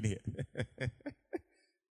 What are you doing here?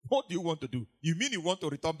 What do you want to do? You mean you want to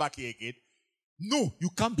return back here again? No, you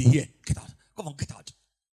can't be here. Get out. Come on, get out.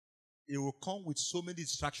 It will come with so many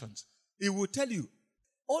distractions. It will tell you,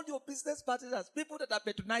 all your business partners, people that are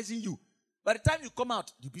patronizing you, by the time you come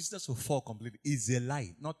out, the business will fall completely. It's a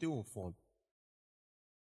lie. Nothing will fall.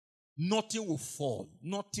 Nothing will fall.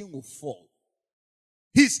 Nothing will fall.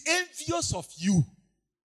 He's envious of you.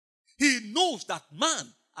 He knows that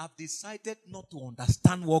man have decided not to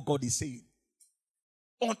understand what God is saying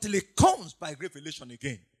until it comes by revelation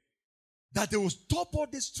again. That they will stop all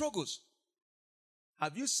these struggles.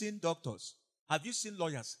 Have you seen doctors? Have you seen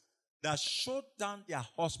lawyers that shut down their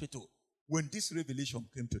hospital when this revelation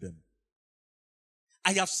came to them?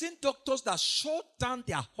 I have seen doctors that shut down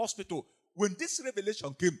their hospital when this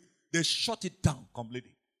revelation came. They shut it down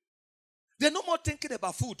completely. They're no more thinking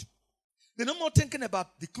about food. They're no more thinking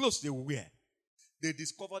about the clothes they will wear. They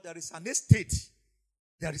discover there is an estate.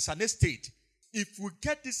 There is an estate. If we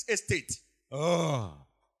get this estate,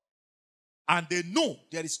 And they know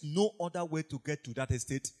there is no other way to get to that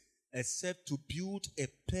estate except to build a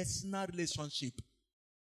personal relationship,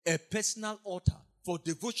 a personal altar for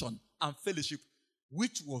devotion and fellowship,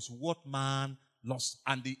 which was what man lost.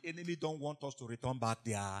 And the enemy don't want us to return back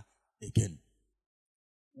there again.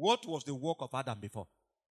 What was the work of Adam before?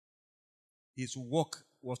 His work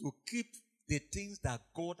was to keep the things that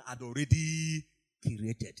God had already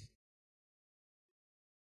created.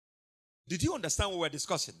 Did you understand what we're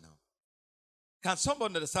discussing now? Can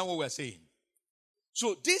someone understand what we're saying?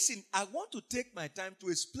 So I want to take my time to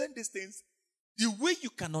explain these things the way you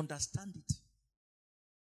can understand it.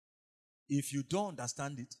 If you don't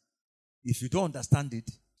understand it,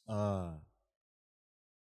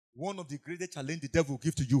 one of the greatest challenges the devil will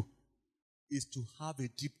give to you is to have a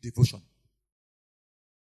deep devotion.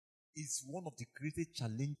 It's one of the greatest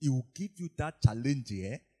challenges. He will give you that challenge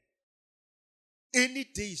here. Any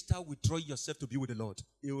day you start withdrawing yourself to be with the Lord,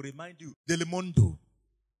 He will remind you, Delemondo.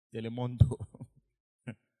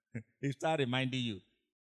 He start reminding you.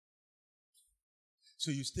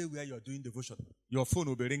 So you stay where you're doing devotion. Your phone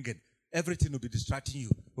will be ringing. Everything will be distracting you.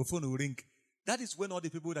 Your phone will ring. That is when all the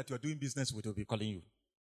people that you're doing business with will be calling you.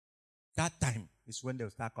 That time is when they'll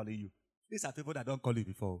start calling you. These are people that don't call you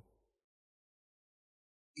before.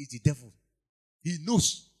 It's the devil. He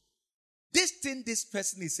knows. This thing this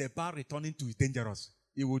person is about returning to is dangerous.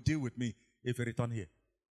 He will deal with me if he return here.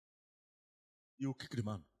 He will kick the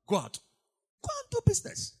man. Go out. Go and do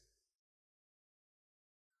business.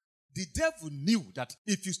 The devil knew that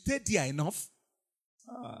if you stay there enough,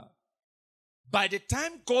 by the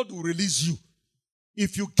time God will release you,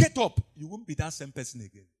 if you get up, you won't be that same person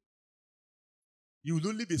again. You will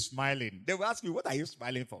only be smiling. They will ask you, what are you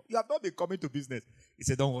smiling for? You have not been coming to business. He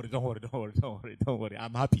said, don't worry.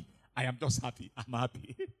 I'm happy. I am just happy. I'm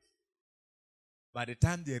happy. By the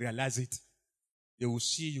time they realize it, they will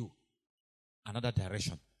see you another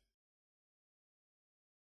direction.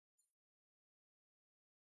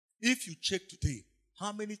 If you check today,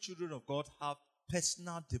 how many children of God have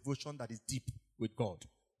personal devotion that is deep with God?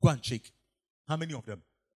 Go and check. How many of them?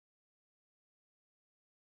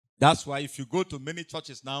 That's why if you go to many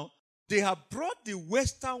churches now, they have brought the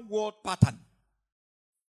Western world pattern.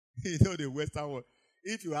 You know the Western world.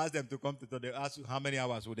 If you ask them to come to church, they ask you how many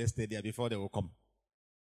hours will they stay there before they will come.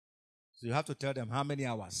 So you have to tell them how many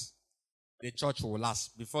hours the church will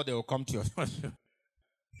last before they will come to your church.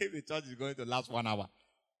 If the church is going to last 1 hour,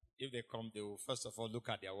 if they come, they will first of all look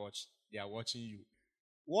at their watch. They are watching you.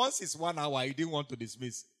 Once it's 1 hour, you didn't want to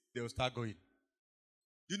dismiss, they will start going.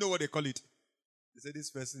 Do you know what they call it? They say this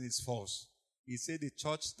person is false. He said the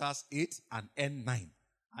church starts 8 and ends 9.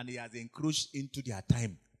 And he has encroached into their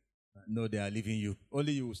time. No, they are leaving you.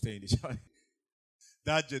 Only you will stay in the church.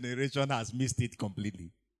 That generation has missed it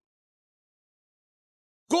completely.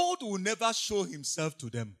 God will never show himself to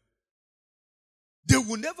them. They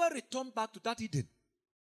will never return back to that Eden.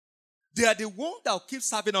 They are the ones that will keep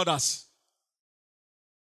serving others.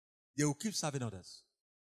 They will keep serving others.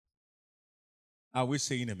 Are we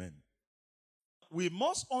saying amen? We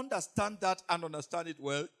must understand that and understand it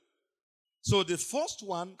well. So the first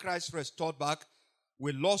one, Christ restored back.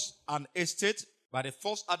 We lost an estate by the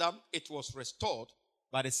first Adam. It was restored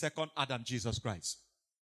by the second Adam, Jesus Christ.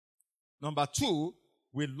 Number 2,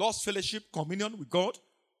 we lost fellowship, communion with God.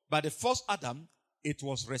 By the first Adam, it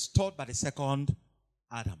was restored by the second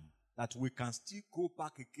Adam. That we can still go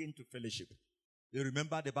back again to fellowship. You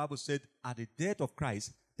remember the Bible said at the death of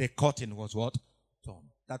Christ, the curtain was what? Torn.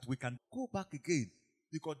 That we can go back again.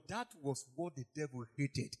 Because that was what the devil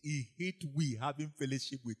hated. He hated we having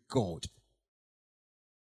fellowship with God.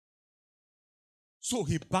 So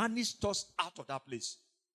he banished us out of that place.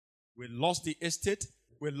 We lost the estate.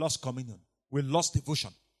 We lost communion. We lost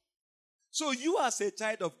devotion. So you as a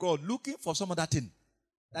child of God looking for some other thing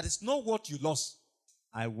that is not what you lost.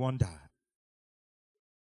 I wonder.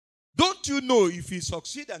 Don't you know if you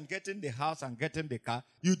succeed in getting the house and getting the car,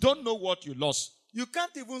 you don't know what you lost. You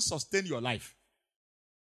can't even sustain your life.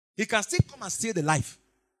 He can still come and steal the life.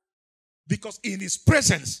 Because in his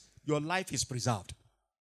presence, your life is preserved.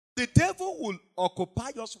 The devil will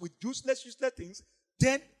occupy us with useless things.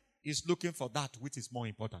 Then he's looking for that which is more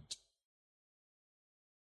important.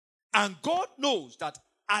 And God knows that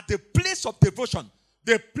at the place of devotion,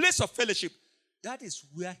 the place of fellowship, that is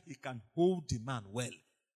where he can hold the man well.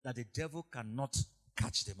 That the devil cannot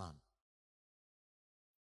catch the man.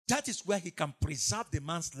 That is where he can preserve the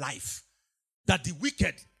man's life. That the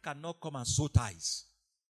wicked cannot come and sow ties.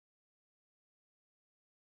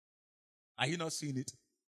 Are you not seeing it?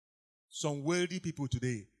 Some wealthy people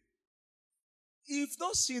today. You've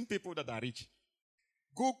not seen people that are rich.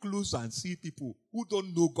 Go close and see people who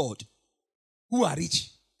don't know God. who are rich.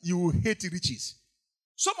 You will hate riches.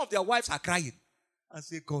 Some of their wives are crying and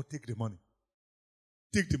say, God, take the money.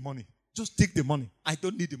 Take the money. Just take the money. I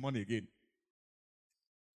don't need the money again.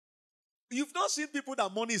 You've not seen people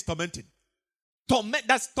that money is tormenting.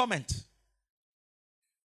 That's torment.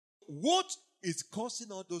 What is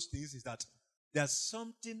causing all those things is that there's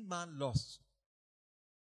something man lost.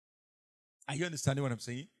 Are you understanding what I'm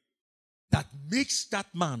saying? That makes that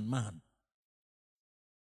man man.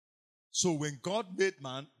 So when God made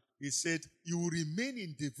man, he said, you will remain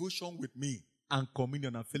in devotion with me and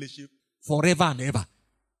communion and fellowship forever and ever.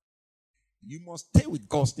 You must stay with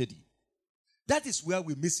God steady. That is where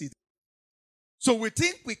we miss it. So we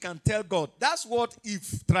think we can tell God. That's what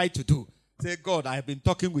Eve tried to do. Say, God, I have been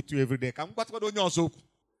talking with you every day.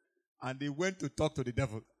 And they went to talk to the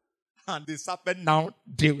devil. And the serpent now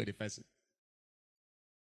deal with the person.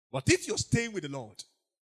 But if you're staying with the Lord,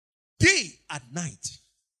 day and night,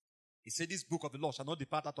 he said, this book of the law shall not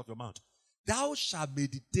depart out of your mouth. Thou shalt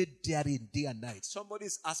meditate therein day and night. Somebody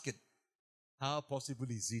is asking, how possible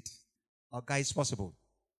is it? Okay, it's possible.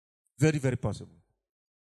 Very, very possible.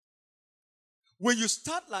 When you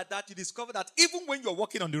start like that, you discover that even when you're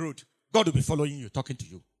walking on the road, God will be following you, talking to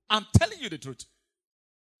you. I'm telling you the truth.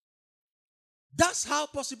 That's how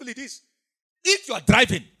possible it is. If you are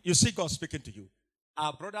driving, you see God speaking to you.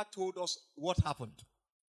 Our brother told us what happened.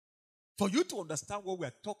 For you to understand what we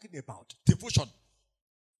are talking about, devotion,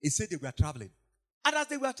 he said they were traveling. And as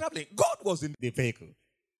they were traveling, God was in the vehicle.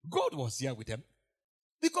 God was here with them.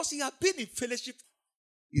 Because he had been in fellowship.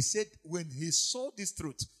 He said when he saw this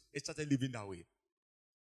truth, he started living that way.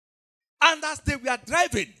 And as they were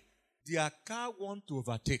driving, their car wanted to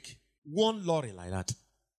overtake one lorry like that.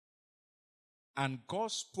 And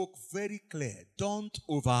God spoke very clear, don't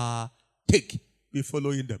overtake, be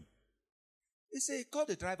following them. He said, he called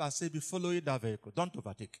the driver and said, be following that vehicle, don't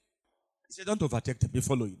overtake. He said, don't overtake them, be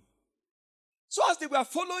following. So as they were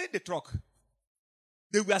following the truck,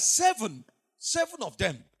 there were seven of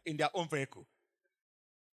them in their own vehicle.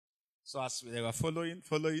 So as they were following,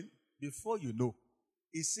 before you know,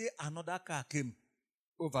 he said another car came,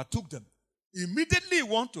 overtook them. Immediately he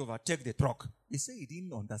wanted to overtake the truck. He said he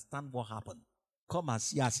didn't understand what happened. Come and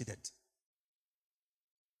see accident.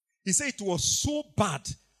 He said it was so bad.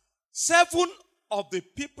 7 of the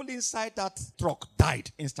people inside that truck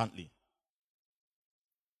died instantly.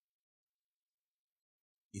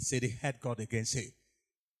 He said he heard God again say,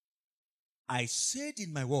 I said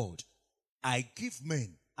in my word, I give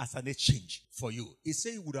men as an exchange for you. He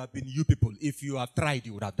said it would have been you people. If you have tried,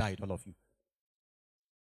 you would have died, all of you.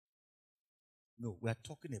 No, we are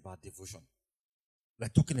talking about devotion. We are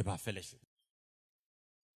talking about fellowship.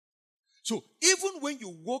 So even when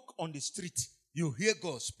you walk on the street, you hear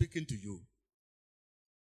God speaking to you.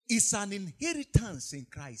 It's an inheritance in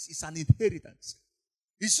Christ. It's an inheritance.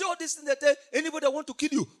 You see all this thing that anybody that want to kill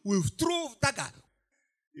you will throw dagger.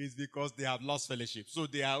 It's because they have lost fellowship. So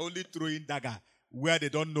they are only throwing dagger where they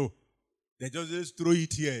don't know. They just throw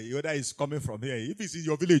it here. Whether it's coming from here. If it's in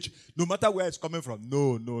your village, no matter where it's coming from.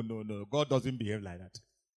 No. God doesn't behave like that.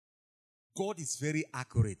 God is very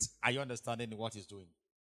accurate. Are you understanding what he's doing?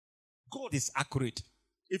 God is accurate.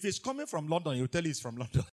 If it's coming from London, he'll tell you it's from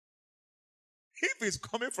London. If it's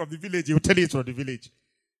coming from the village, he'll tell you it's from the village.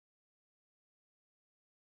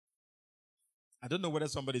 I don't know whether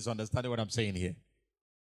somebody is understanding what I'm saying here.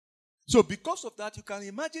 So because of that, you can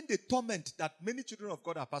imagine the torment that many children of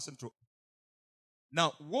God are passing through.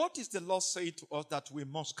 Now, what is the Lord saying to us that we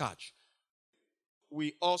must catch?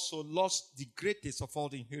 We also lost the greatest of all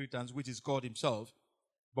the inheritance, which is God himself.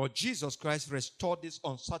 But Jesus Christ restored these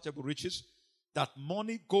unsearchable riches that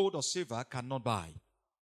money, gold, or silver cannot buy.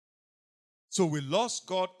 So we lost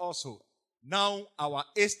God also. Now our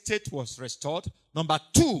estate was restored. Number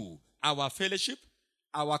 2, our fellowship,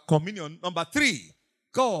 our communion. Number 3,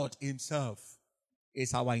 God himself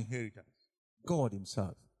is our inheritance. God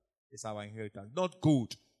himself is our inheritance. Not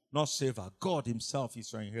gold, not silver. God himself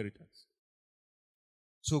is your inheritance.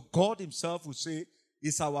 So God himself will say,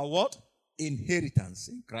 is our what? Inheritance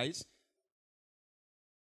in Christ.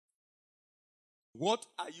 What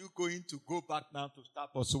are you going to go back now to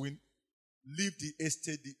start pursuing? Leave the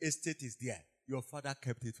estate. The estate is there. Your father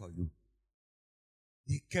kept it for you.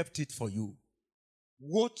 He kept it for you.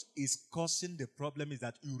 What is causing the problem is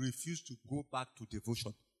that you refuse to go back to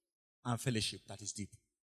devotion and fellowship that is deep.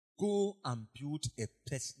 Go and build a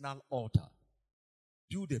personal altar.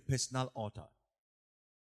 Build a personal altar.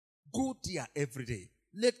 Go there every day.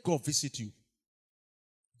 Let God visit you.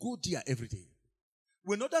 Go there every day.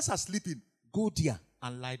 When others are sleeping, go there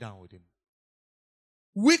and lie down with him.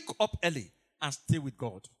 Wake up early and stay with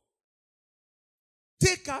God.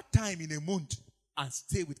 Take out time in a month and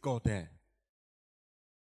stay with God there.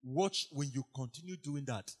 Watch when you continue doing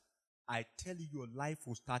that. I tell you, your life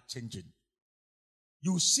will start changing.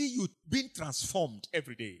 You will see you being transformed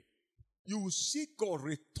every day. You will see God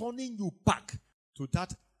returning you back to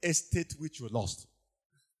that estate which you lost.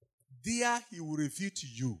 There he will reveal to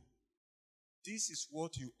you, this is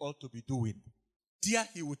what you ought to be doing. There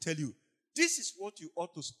he will tell you, this is what you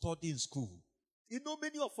ought to study in school. You know,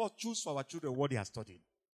 many of us choose for our children what they are studying.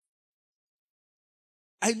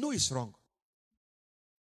 I know it's wrong.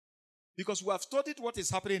 Because we have studied what is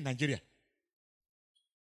happening in Nigeria.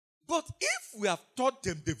 But if we have taught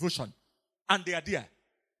them devotion and they are there,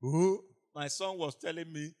 my son was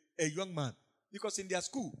telling me, a young man, because in their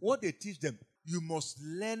school, what they teach them, you must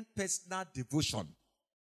learn personal devotion.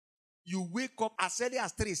 You wake up as early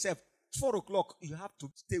as 3, 4 o'clock, you have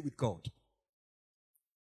to stay with God.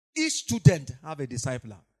 Each student have a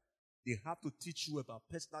discipler. They have to teach you about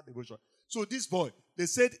personal devotion. So this boy, they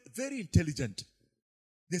said very intelligent.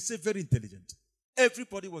 They say very intelligent.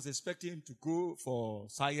 Everybody was expecting him to go for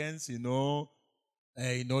science,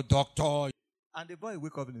 doctor. And the boy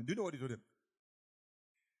wake up and do you know what he told him?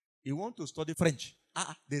 He want to study French.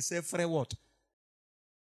 They say French what?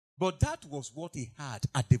 But that was what he had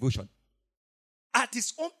at devotion. At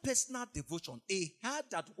his own personal devotion, he had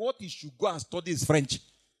that what he should go and study is French.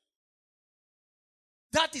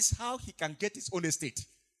 That is how he can get his own estate.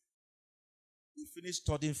 He finished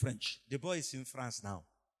studying French. The boy is in France now,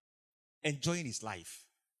 enjoying his life.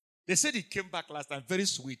 They said he came back last time, very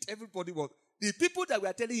sweet. Everybody was, the people that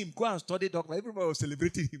were telling him, go and study doctor, everybody was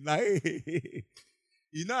celebrating him. Like, hey.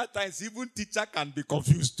 You know, at times, even teacher can be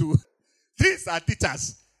confused too. These are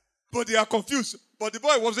teachers, but they are confused. But the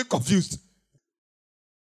boy wasn't confused.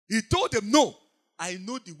 He told them, no, I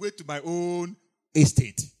know the way to my own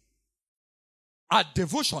estate. At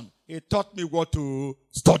devotion, he taught me what to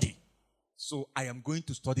study. So I am going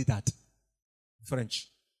to study that. French.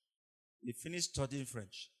 He finished studying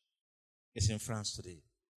French. He's in France today.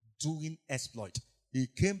 Doing exploit. He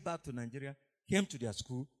came back to Nigeria, came to their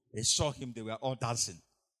school. They saw him, they were all dancing.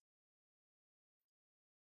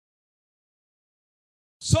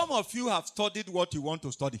 Some of you have studied what you want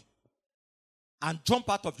to study and jump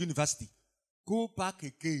out of university. Go back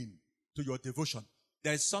again to your devotion.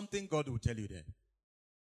 There is something God will tell you there.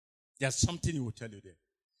 There's something he will tell you there.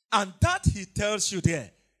 And that he tells you there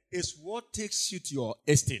is what takes you to your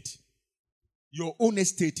estate. Your own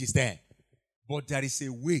estate is there. But there is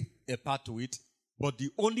a way, a path to it. But the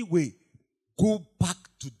only way, go back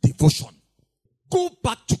to devotion. Go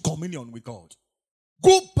back to communion with God.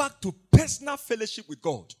 Go back to personal fellowship with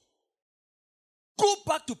God. Go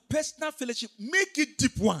back to personal fellowship. Make it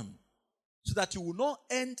deep one. So that you will not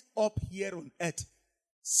end up here on earth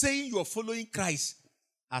saying you are following Christ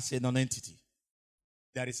as a non-entity.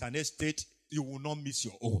 There is an estate, you will not miss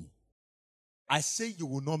your own. I say you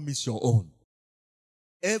will not miss your own.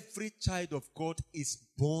 Every child of God is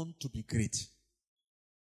born to be great.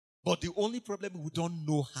 But the only problem, we don't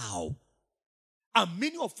know how. And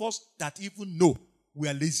many of us that even know, we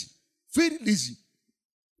are lazy. Very lazy.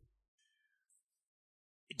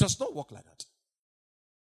 It does not work like that.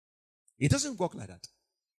 It doesn't work like that.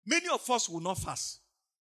 Many of us will not fast.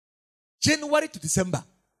 January to December.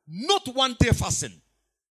 Not one day fasting.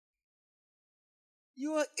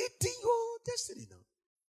 You are eating your destiny now.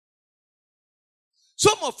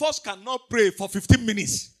 Some of us cannot pray for 15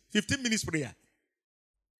 minutes. 15 minutes prayer.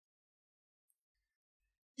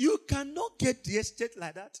 You cannot get the estate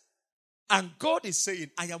like that. And God is saying,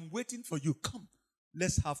 I am waiting for you. Come,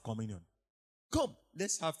 let's have communion. Come,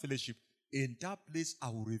 let's have fellowship. In that place, I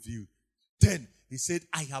will reveal. Then he said,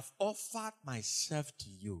 I have offered myself to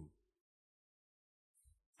you.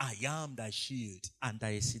 I am thy shield and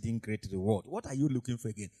thy exceeding great reward. What are you looking for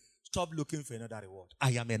again? Stop looking for another reward.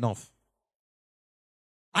 I am enough.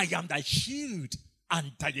 I am thy shield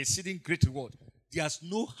and thy exceeding great reward. There's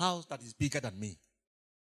no house that is bigger than me.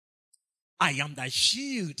 I am thy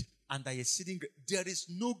shield and thy exceeding great. There is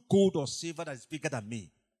no gold or silver that is bigger than me.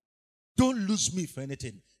 Don't lose me for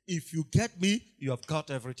anything. If you get me, you have got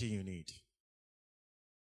everything you need.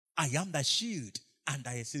 I am thy shield and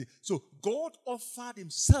thy exceeding. So God offered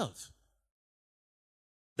himself.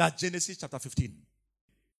 That's Genesis chapter 15.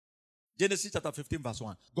 Genesis chapter 15 verse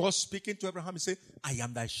 1. God speaking to Abraham, he said, I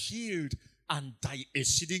am thy shield and thy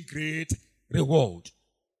exceeding great reward.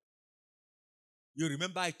 You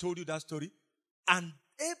remember I told you that story? And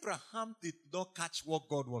Abraham did not catch what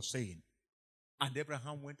God was saying. And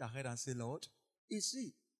Abraham went ahead and said, Lord, you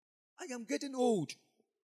see, I am getting old.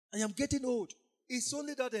 I am getting old. It's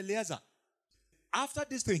only that Eliezer. After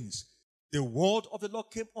these things, the word of the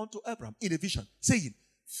Lord came unto Abram in a vision, saying,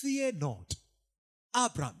 fear not,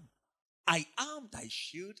 Abram, I am thy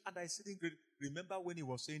shield and thy exceeding great. Remember when he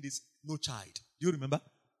was saying this, no child. Do you remember?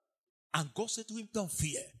 And God said to him, don't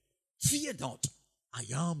fear. Fear not. I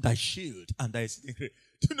am thy shield and thy exceeding great.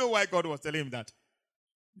 Do you know why God was telling him that?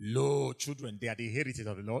 Lo, children, they are the heritage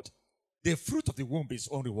of the Lord. The fruit of the womb is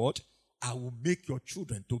own reward. I will make your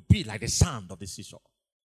children to be like the sand of the seashore.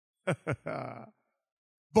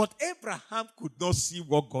 But Abraham could not see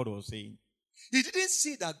what God was saying. He didn't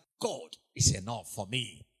see that God is enough for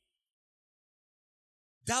me.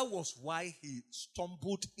 That was why he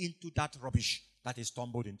stumbled into that rubbish that he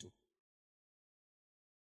stumbled into.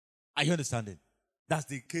 Are you understanding? That's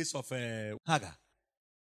the case of Hagar.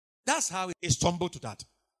 That's how he stumbled to that.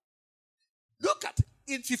 Look at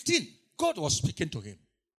in 15, God was speaking to him.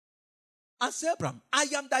 And said, Abraham, I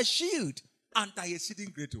am thy shield and thy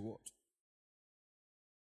exceeding great reward.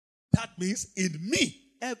 That means in me,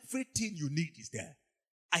 everything you need is there.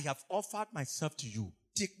 I have offered myself to you.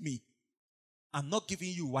 Take me. I'm not giving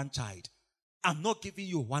you one child. I'm not giving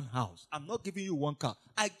you one house. I'm not giving you one car.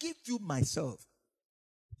 I give you myself.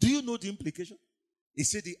 Do you know the implication? He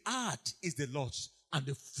said the earth is the Lord's and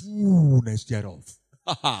the fullness thereof.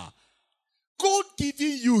 God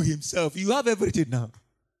giving you himself. You have everything now.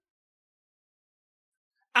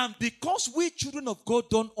 And because we children of God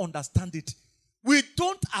don't understand it, we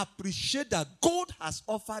don't appreciate that God has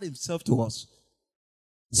offered himself to us.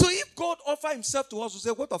 So if God offered himself to us, we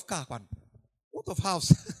say, what of car? What of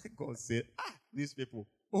house? God said, these people,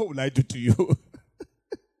 what will I do to you?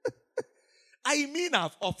 I mean,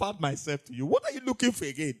 I've offered myself to you. What are you looking for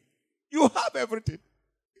again? You have everything.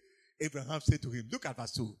 Abraham said to him, look at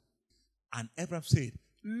verse 2. And Abraham said,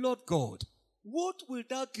 Lord God, what will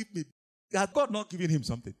thou give me? Has God not given him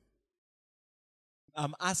something?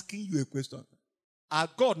 I'm asking you a question. Has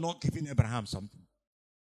God not given Abraham something?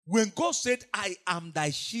 When God said, I am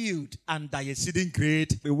thy shield and thy exceeding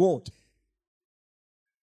great reward,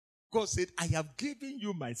 God said, I have given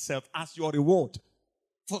you myself as your reward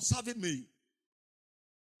for serving me.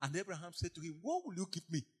 And Abraham said to him, what will you give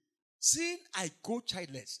me? Seeing I go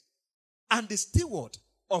childless, and the steward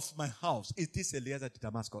of my house is this Eliezer de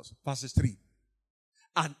Damascus. Verses 3.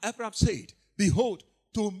 And Abraham said, behold,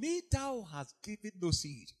 to me thou hast given no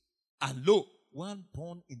seed, and lo, one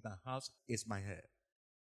born in the house is my heir.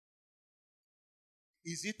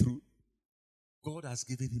 Is it true? God has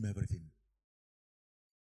given him everything.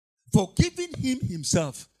 For giving him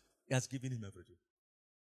himself, he has given him everything.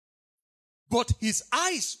 But his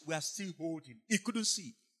eyes were still holding. He couldn't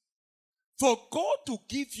see. For God to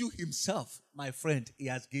give you himself, my friend, he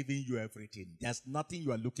has given you everything. There's nothing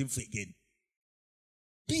you are looking for again.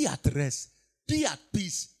 Be at rest. Be at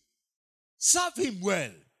peace. Serve him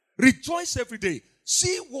well. Rejoice every day.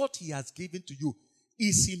 See what he has given to you.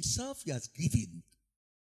 Is himself he has given.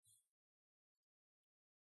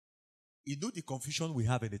 You know the confusion we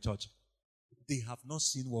have in the church? They have not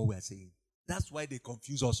seen what we are saying. That's why they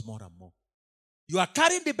confuse us more and more. You are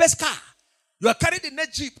carrying the best car. You are carrying the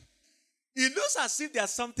next Jeep. It looks as if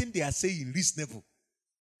there's something they are saying reasonable.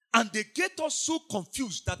 And they get us so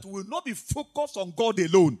confused that we will not be focused on God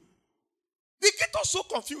alone. They get us so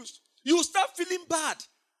confused. You start feeling bad.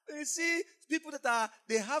 You see, people that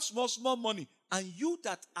they have small money, and you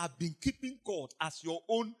that have been keeping God as your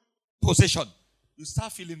own possession, you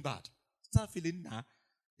start feeling bad. Start feeling,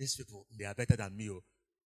 these people, they are better than me.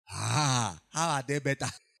 How are they better?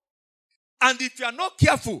 And if you are not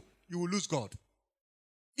careful, you will lose God.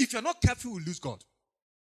 If you are not careful, you will lose God.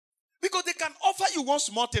 Because they can offer you one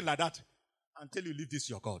small thing like that until you leave this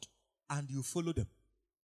your God. And you follow them.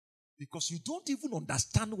 Because you don't even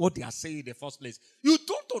understand what they are saying in the first place. You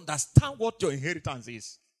don't understand what your inheritance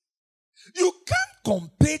is. You can't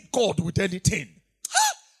compare God with anything.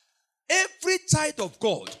 Every child of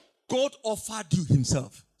God, God offered you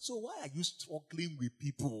himself. So why are you struggling with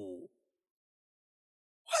people?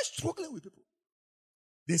 Why are you struggling with people?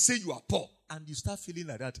 They say you are poor and you start feeling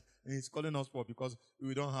like that. And he's calling us poor because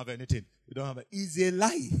we don't have anything. We don't have it. It's a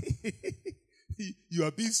lie. You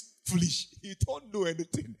are being foolish. You don't know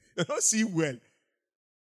anything. You don't see well.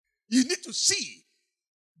 You need to see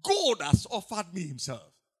God has offered me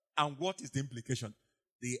himself. And what is the implication?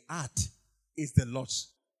 The earth is the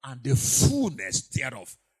Lord's and the fullness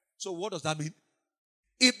thereof. So what does that mean?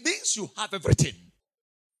 It means you have everything.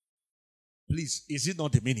 Please, is it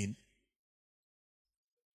not the meaning?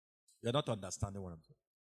 You're not understanding what I'm saying.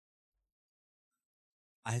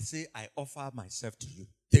 I say, I offer myself to you.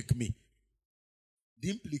 Take me. The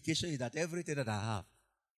implication is that everything that I have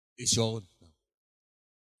is your own.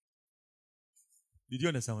 Did you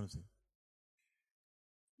understand what I'm saying?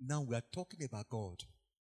 Now we are talking about God.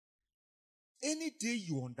 Any day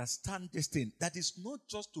you understand this thing, that is not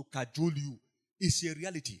just to cajole you, it's a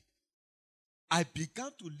reality. I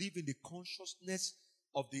began to live in the consciousness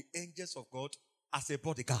of the angels of God as a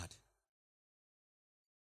bodyguard.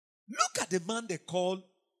 Look at the man they call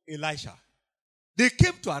Elisha. They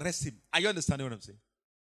came to arrest him. Are you understanding what I'm saying?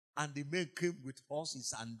 And the men came with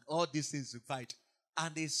horses and all these things to fight.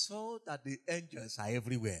 And they saw that the angels are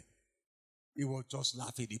everywhere. He was just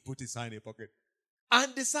laughing. He put his hand in his pocket.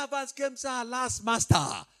 And the servants came and said, "Alas,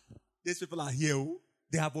 master, these people are here.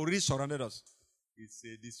 They have already surrounded us." He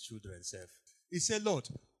said, "These children serve." He said, "Lord,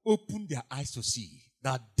 open their eyes to see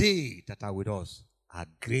that they that are with us are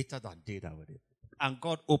greater than they that were there." And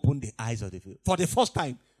God opened the eyes of the people for the first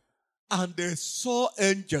time. And they saw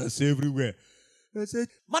angels everywhere. They said,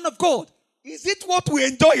 "Man of God, is it what we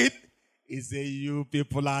enjoy? He said, "You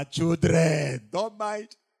people are children. Don't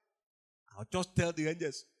mind. I'll just tell the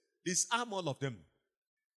angels, disarm all of them."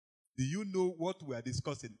 Do you know what we are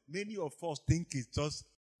discussing? Many of us think it's just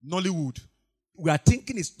Nollywood. We are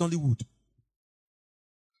thinking it's Nollywood.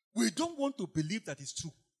 We don't want to believe that it's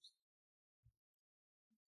true.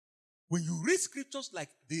 When you read scriptures like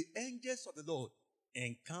the angels of the Lord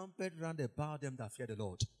encamped round about them that fear the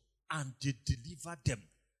Lord, and they delivered them.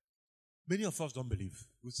 Many of us don't believe.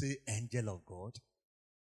 We say, angel of God.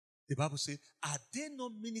 The Bible says, are they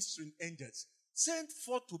not ministering angels sent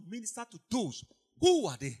forth to minister to those who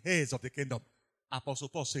are the heirs of the kingdom? Apostle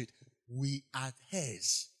Paul said, we are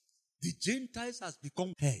heirs. The Gentiles has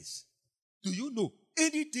become heirs. Do you know,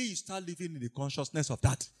 any day you start living in the consciousness of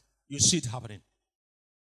that, you see it happening.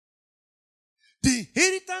 The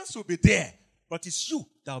inheritance will be there, but it's you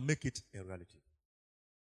that will make it a reality.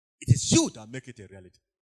 It is you that make it a reality.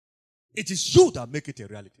 It is you that make it a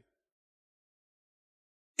reality.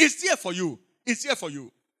 It's there for you. It's here for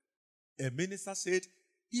you. A minister said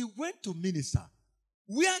he went to minister.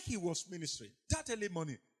 Where he was ministering, that early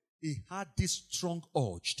morning, he had this strong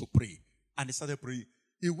urge to pray. And he started praying.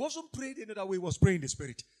 He wasn't praying any other way. He was praying in the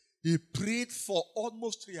spirit. He prayed for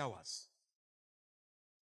almost 3 hours.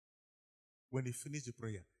 When he finished the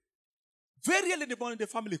prayer, very early in the morning, the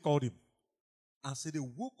family called him and said they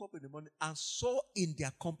woke up in the morning and saw in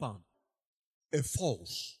their compound a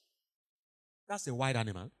false. That's a wild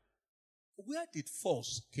animal. Where did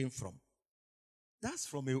false came from? That's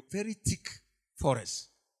from a very thick forest.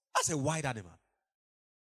 That's a wild animal.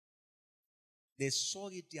 They saw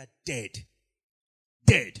it there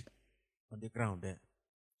dead on the ground there.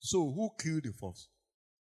 So who killed the false?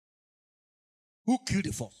 Who killed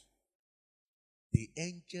the false? The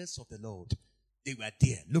angels of the Lord. They were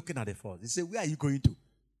there looking at the false. They said, where are you going to?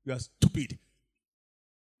 You are stupid.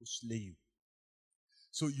 To slay you.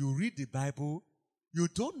 So you read the Bible, you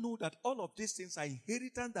don't know that all of these things are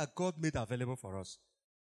inheritance that God made available for us.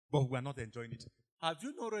 But we are not enjoying it. Have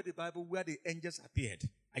you not read the Bible where the angels appeared?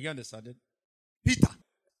 Are you understanding? Peter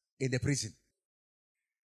in the prison.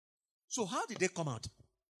 So how did they come out?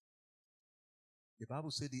 The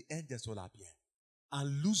Bible said the angels will appear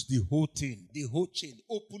and loose the whole thing, the whole chain,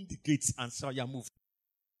 open the gates and say, "You move."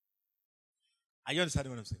 Are you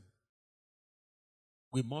understanding what I'm saying?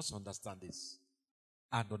 We must understand this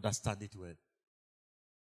and understand it well.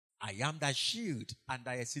 I am thy shield and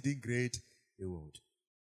thy exceeding great reward.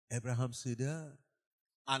 Abraham said,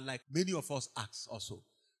 and like many of us ask also,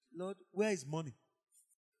 "Lord, where is money?"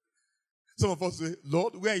 Some of us say,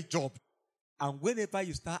 "Lord, where is job?" And whenever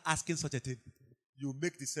you start asking such a thing, you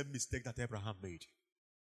make the same mistake that Abraham made.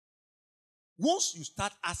 Once you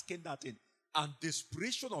start asking that thing, and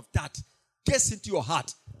desperation of that gets into your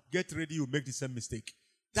heart, get ready, you make the same mistake.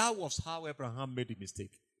 That was how Abraham made the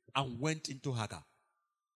mistake and went into Hagar.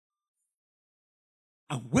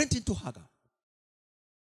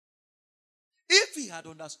 If he had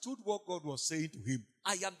understood what God was saying to him,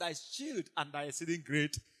 "I am thy shield and thy exceeding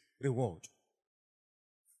great reward."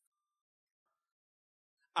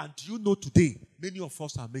 And you know today, many of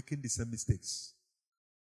us are making the same mistakes.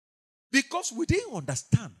 Because we didn't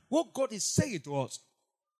understand what God is saying to us.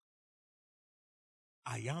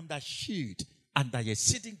 I am thy shield and thy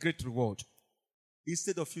exceeding great reward.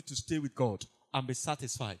 Instead of you to stay with God and be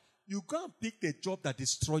satisfied, you go and pick the job that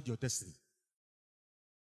destroyed your destiny.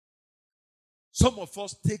 Some of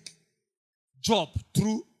us take job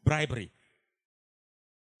through bribery.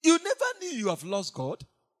 You never knew you have lost God.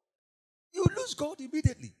 You lose God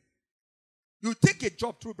immediately. You take a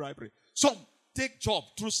job through bribery. Some take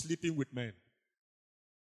job through sleeping with men.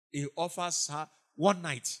 He offers her, "One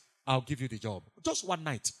night, I'll give you the job." Just one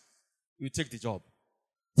night. You take the job.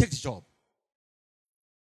 Take the job.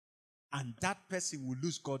 And that person will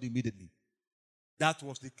lose God immediately. That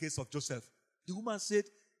was the case of Joseph. The woman said,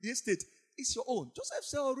 The estate is your own. Joseph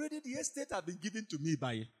said, already the estate has been given to me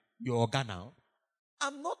by your Oga now.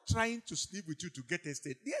 I'm not trying to sleep with you to get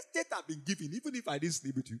estate. The estate has been given, even if I didn't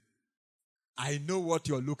sleep with you. I know what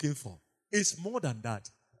you're looking for. It's more than that.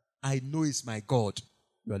 I know it's my God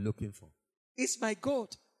you're looking for. It's my God.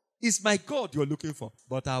 It's my God you're looking for.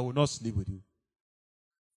 But I will not sleep with you.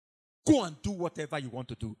 Go and do whatever you want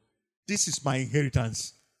to do. This is my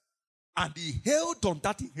inheritance. And he held on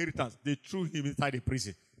that inheritance. They threw him inside the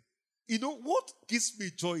prison. You know what gives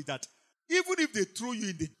me joy is that even if they throw you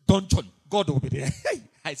in the dungeon, God will be there.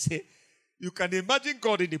 I say, you can imagine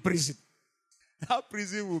God in the prison. That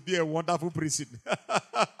prison will be a wonderful prison.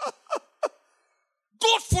 God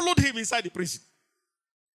followed him inside the prison.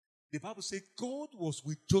 The Bible says God was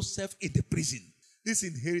with Joseph in the prison. This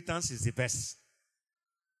inheritance is the best.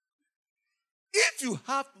 If you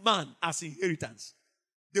have man as inheritance,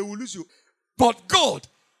 they will lose you. But God,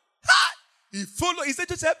 he followed. He said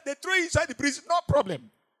to Joseph, they throw you inside the prison, no problem.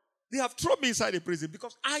 They have thrown me inside the prison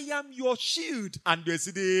because I am your shield. And they're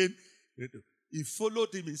sitting. He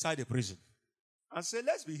followed him inside the prison and said,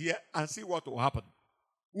 let's be here and see what will happen.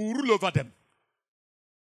 We'll rule over them.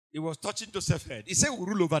 He was touching Joseph's head. He said, we'll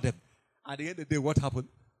rule over them. At the end of the day, what happened?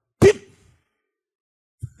 Bim!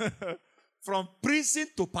 From prison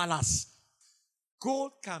to palace.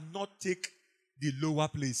 God cannot take the lower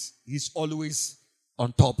place. He's always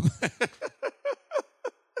on top.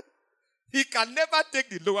 He can never take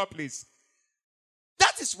the lower place.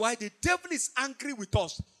 That is why the devil is angry with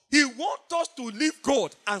us. He wants us to leave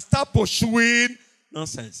God and start pursuing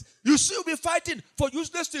nonsense. You see, you'll be fighting for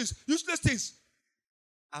useless things. Useless things.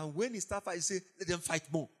 And when he starts fighting, he say, let them fight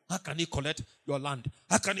more. How can he collect your land?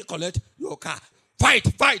 How can he collect your car? Fight,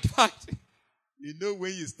 fight, fight. You know,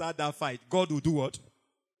 when you start that fight, God will do what?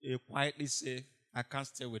 He quietly say, I can't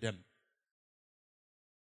stay with them.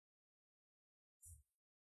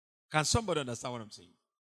 Can somebody understand what I'm saying?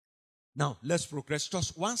 Now, let's progress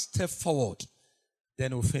just one step forward.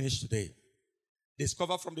 Then we'll finish today.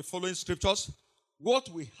 Discover from the following scriptures what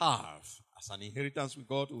we have as an inheritance with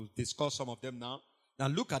God. We'll discuss some of them now. Now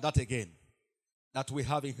look at that again. That we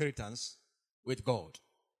have inheritance with God.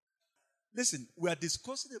 Listen, we are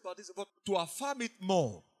discussing about this, but to affirm it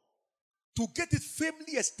more, to get it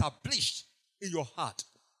firmly established in your heart,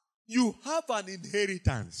 you have an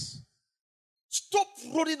inheritance. Stop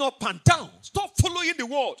running up and down. Stop following the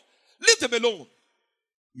word. Leave them alone.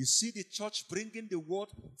 You see the church bringing the word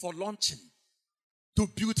for launching to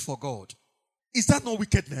build for God. Is that not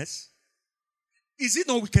wickedness? Is it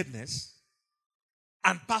not wickedness?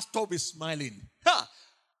 And pastor will be smiling. Ha!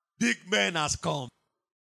 Big man has come.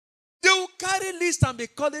 They will carry list and be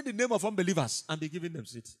calling the name of unbelievers and be giving them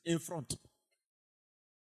seats in front.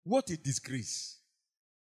 What a disgrace.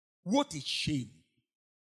 What a shame.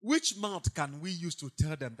 Which mouth can we use to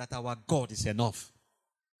tell them that our God is enough?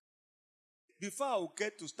 Before I would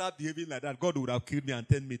get to start behaving like that, God would have killed me and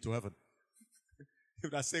sent me to heaven. He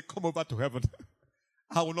would have said, come over to heaven.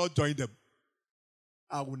 I will not join them.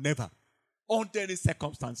 I will never. Under any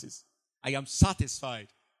circumstances. I am satisfied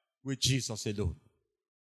with Jesus alone.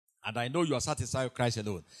 And I know you are satisfied with Christ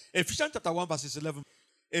alone. Ephesians chapter 1 verses 11.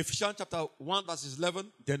 Ephesians chapter 1 verses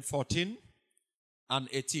 11, then 14 and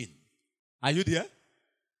 18. Are you there?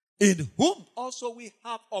 In whom also we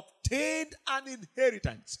have obtained an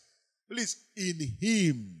inheritance. Please, in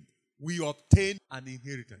him we obtain an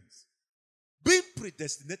inheritance. Being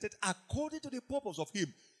predestinated according to the purpose of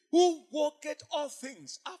him who worketh all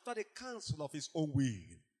things after the counsel of his own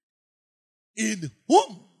will. In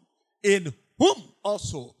whom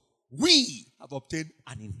also we have obtained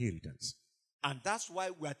an inheritance. And that's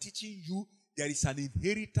why we are teaching you there is an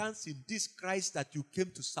inheritance in this Christ that you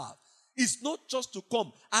came to serve. It's not just to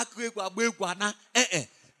come.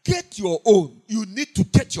 Get your own. You need to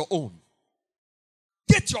get your own.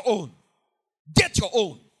 Get your own. Get your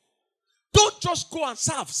own. Don't just go and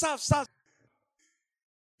serve.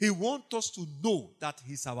 He wants us to know that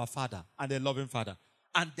he's our Father and a loving Father.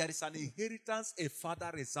 And there is an inheritance a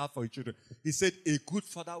father reserved for his children. He said a good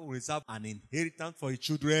father will reserve an inheritance for his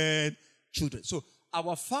children. So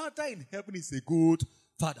our Father in heaven is a good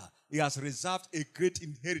Father. He has reserved a great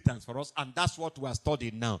inheritance for us. And that's what we are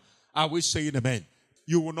studying now. Are we saying amen?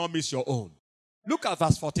 You will not miss your own. Look at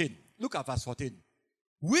verse 14. Look at verse 14.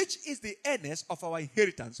 Which is the earnest of our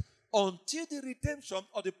inheritance until the redemption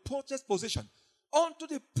of the purchased possession unto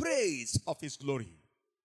the praise of his glory.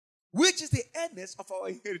 Which is the earnest of our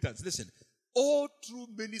inheritance. Listen, all through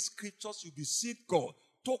many scriptures you'll be seeing God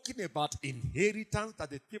talking about inheritance that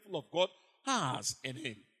the people of God has in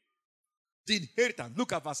him. The inheritance.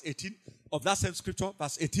 Look at verse 18 of that same scripture.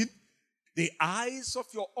 Verse 18. The eyes of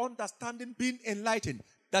your understanding being enlightened,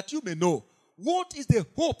 that you may know what is the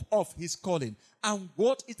hope of his calling and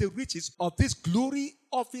what is the riches of this glory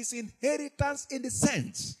of his inheritance in the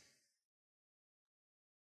saints.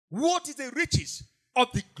 What is the riches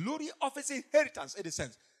of the glory of his inheritance in the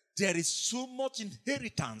saints? There is so much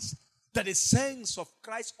inheritance that the saints of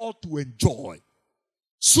Christ ought to enjoy.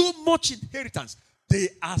 So much inheritance. They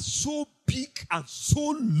are so big and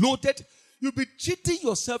so loaded. You'll be cheating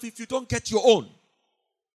yourself if you don't get your own.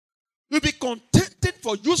 You'll be contending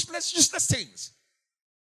for useless things.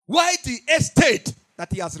 Why the estate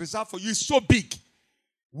that he has reserved for you is so big,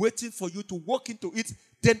 waiting for you to walk into it,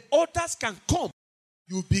 then others can come.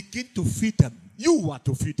 You begin to feed them. You are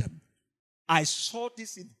to feed them. I saw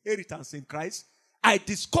this inheritance in Christ. I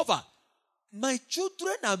discovered my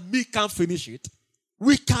children and me can't finish it.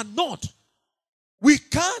 We cannot. We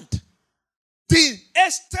can't. The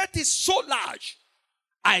estate is so large.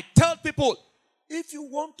 I tell people, if you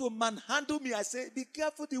want to manhandle me, I say, be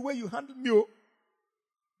careful the way you handle me. Oh.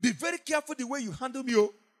 Be very careful the way you handle me.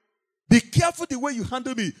 Oh. Be careful the way you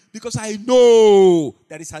handle me. Because I know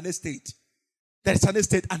there is an estate. There is an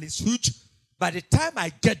estate and it's huge. By the time I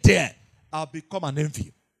get there, I'll become an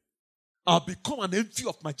envy. I'll become an envy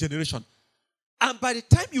of my generation. And by the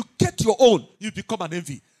time you get your own, you become an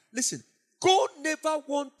envy. Listen, God never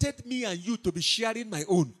wanted me and you to be sharing my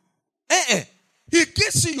own. He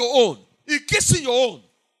gives you your own. He gives you your own.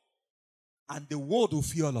 And the world will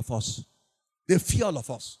fear all of us. They fear all of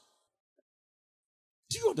us.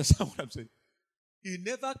 Do you understand what I'm saying? He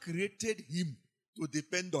never created him to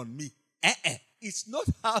depend on me. It's not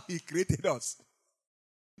how he created us.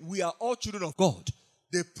 We are all children of God.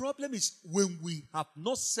 The problem is when we have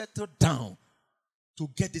not settled down to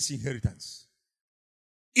get this inheritance.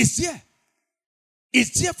 It's there.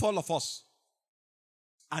 It's there for all of us.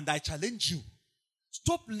 And I challenge you.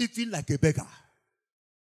 Stop living like a beggar.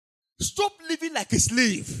 Stop living like a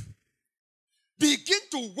slave. Begin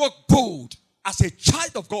to walk bold as a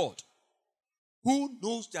child of God who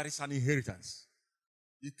knows there is an inheritance.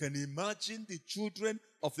 You can imagine the children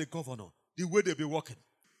of the governor, the way they be walking.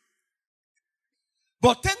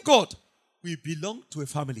 But thank God, we belong to a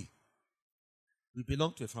family. We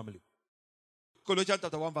belong to a family. Colossians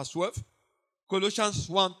chapter 1 verse 12. Colossians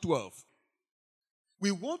 1:12.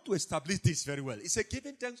 We want to establish this very well. It's a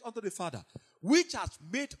giving thanks unto the Father, which has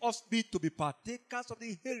made us meet to be partakers of the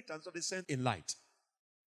inheritance of the saints in light.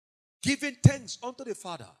 Giving thanks unto the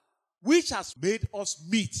Father, which has made us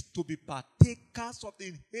meet to be partakers of the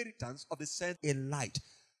inheritance of the saints in light.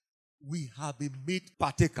 We have been made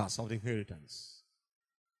partakers of the inheritance.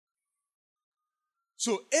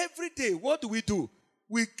 So every day, what do?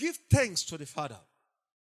 We give thanks to the Father.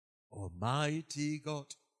 Almighty God.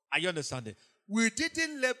 Are you understanding? We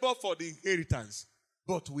didn't labor for the inheritance,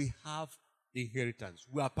 but we have the inheritance.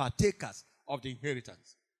 We are partakers of the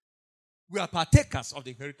inheritance. We are partakers of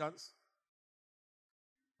the inheritance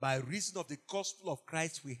by reason of the gospel of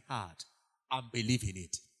Christ we had and believe in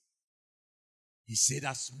it. He said,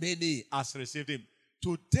 as many as received him,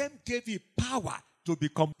 to them gave he power to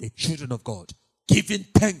become the children of God. Giving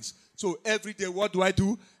thanks. So every day, what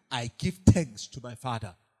do? I give thanks to my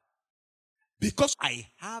Father. Because I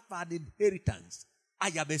have an inheritance.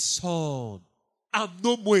 I am a son. I'm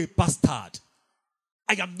no more a bastard.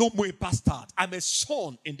 I am no more a bastard. I'm a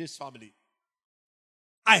son in this family.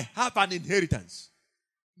 I have an inheritance.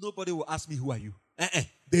 Nobody will ask me, who are you?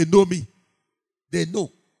 They know me. They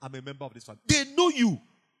know I'm a member of this family. They know you,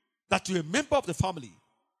 that you're a member of the family.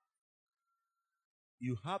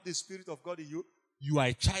 You have the Spirit of God in you. You are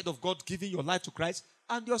a child of God giving your life to Christ,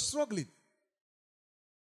 and you're struggling.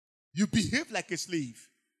 You behave like a slave.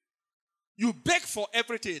 You beg for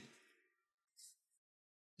everything.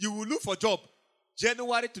 You will look for a job.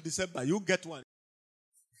 January to December, you get one.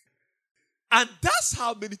 And that's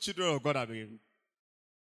how many children of God are behaving.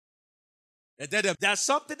 And then there's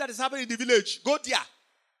something that is happening in the village. Go there.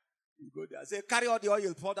 You go there. Say, carry all the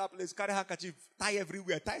oil for that place. Carry handkerchief. Tie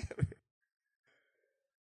everywhere. Tie everywhere.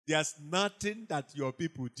 There's nothing that your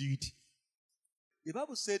people did. The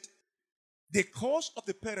Bible said, the cause of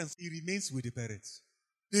the parents, it remains with the parents.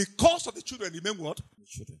 The cause of the children remains what? The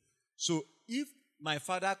children. So if my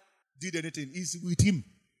father did anything, it's with him.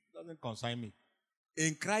 It doesn't concern me.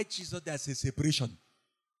 In Christ Jesus, there's a separation.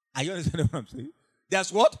 Are you understanding what I'm saying?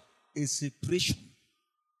 There's what? A separation.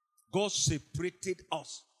 God separated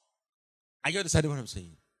us. Are you understanding what I'm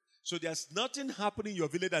saying? So there's nothing happening in your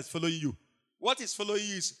village that's following you. What is following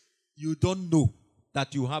you is you don't know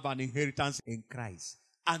that you have an inheritance in Christ.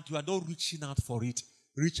 And you are not reaching out for it.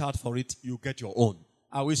 Reach out for it, you get your own.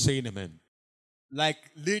 Are we saying amen? Like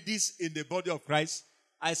ladies in the body of Christ,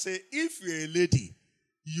 I say, if you're a lady,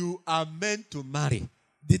 you are meant to marry.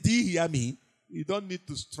 Did you hear me? You don't need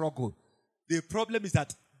to struggle. The problem is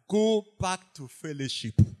that go back to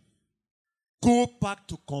fellowship. Go back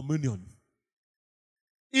to communion.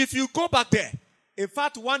 If you go back there, in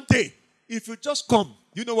fact, one day, if you just come,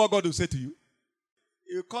 you know what God will say to you?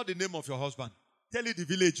 He will call the name of your husband. Tell you the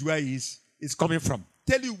village where he is coming from.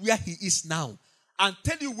 Tell you where he is now. And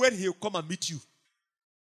tell you when he will come and meet you.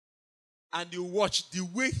 And you watch the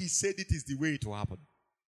way he said it is the way it will happen.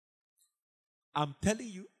 I'm telling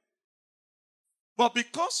you. But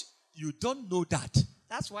because you don't know that,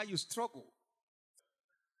 that's why you struggle.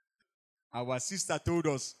 Our sister told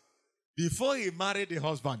us, before he married the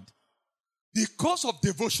husband, because of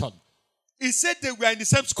devotion, he said they were in the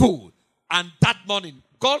same school. And that morning,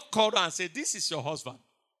 God called her and said, this is your husband.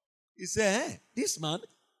 He said, this man?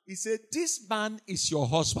 He said, this man is your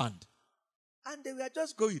husband. And they were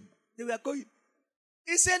just going. They were going.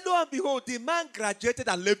 He said, lo and behold, the man graduated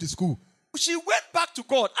and left the school. She went back to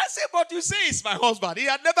God. I said, but you say he's my husband. He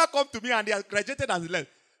had never come to me and he had graduated and left.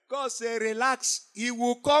 God said, relax. He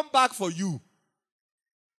will come back for you.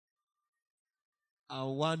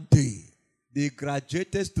 And one day, the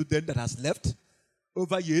graduated student that has left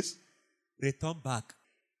over years, return back.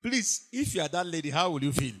 Please, if you are that lady, how will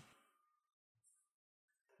you feel?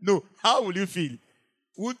 No, how will you feel?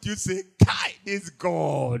 Won't you say, Kai, this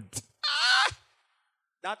God? Ah!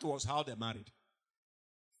 That was how they married.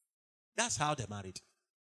 That's how they married.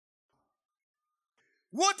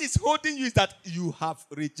 What is holding you is that you have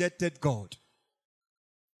rejected God.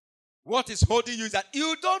 What is holding you is that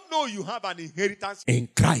you don't know you have an inheritance in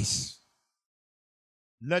Christ.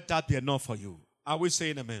 Let that be enough for you. Are we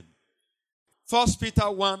saying amen? 1 Peter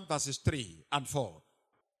 1 verses 3 and 4.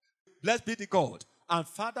 Blessed be the God and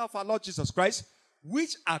Father of our Lord Jesus Christ,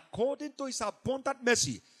 which according to his abundant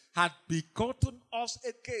mercy had begotten us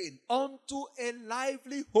again unto a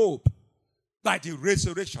lively hope by the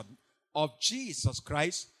resurrection of Jesus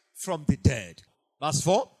Christ from the dead. Verse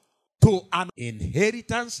 4. To an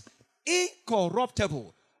inheritance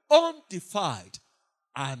incorruptible, undefiled,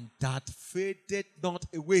 and that faded not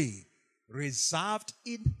away, reserved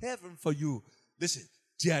in heaven for you. Listen,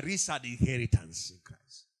 there is an inheritance in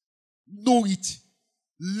Christ. Know it.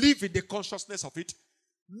 Live in the consciousness of it.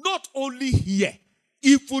 Not only here,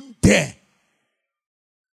 even there.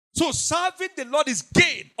 So serving the Lord is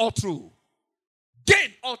gain all through.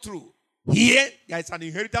 Gain all through. Here, there is an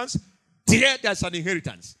inheritance. There is an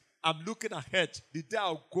inheritance. I'm looking ahead. The day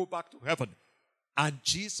I'll go back to heaven. And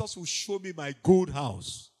Jesus will show me my gold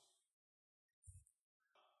house.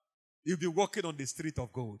 You'll be walking on the street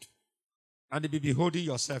of gold. And you'll be beholding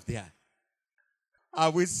yourself there.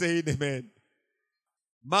 Are we saying amen?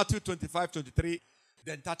 Matthew 25:23,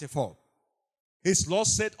 then 34. His Lord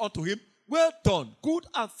said unto him, well done, good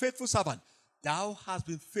and faithful servant. Thou hast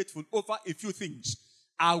been faithful over a few things.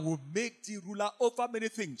 I will make thee ruler over many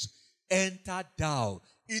things. Enter thou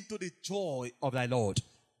into the joy of thy Lord.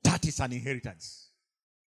 That is an inheritance.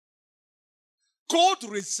 God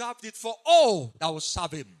reserved it for all that will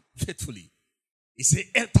serve him faithfully. He said,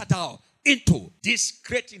 enter thou into this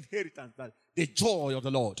great inheritance, the joy of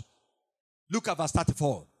the Lord. Look at verse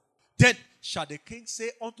 34. Then shall the king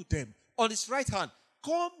say unto them on his right hand,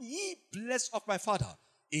 come ye blessed of my father,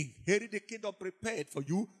 inherit the kingdom prepared for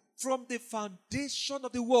you from the foundation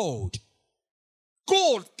of the world.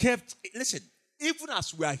 God kept, listen, even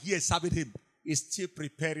as we are here serving him, he's still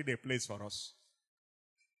preparing a place for us.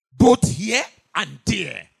 Both here and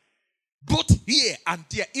there. Both here and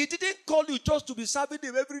there. He didn't call you just to be serving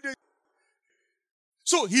him every day.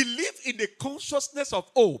 So he lived in the consciousness of,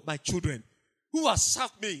 oh, my children who have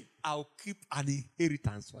served me, I'll keep an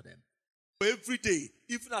inheritance for them. Every day,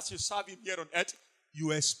 even as you serve him here on earth,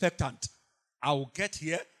 you are expectant. I'll get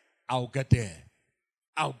here, I'll get there.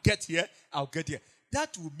 I'll get here, I'll get here.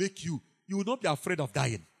 That will make you will not be afraid of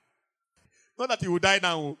dying. Not that you will die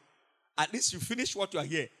now. At least you finish what you are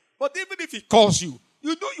here. But even if he calls you,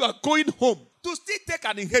 you know you are going home to still take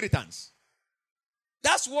an inheritance.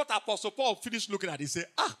 That's what Apostle Paul finished looking at. He said,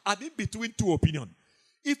 I'm in between two opinions.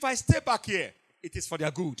 If I stay back here, it is for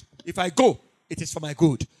their good. If I go, it is for my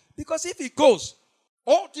good. Because if he goes,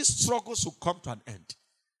 all these struggles will come to an end.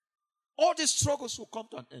 All these struggles will come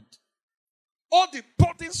to an end. All the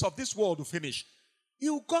burdens of this world will finish. He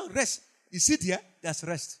will go and rest. You see there? There's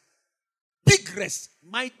rest. Big rest.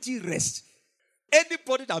 Mighty rest.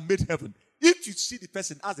 Anybody that made heaven, if you see the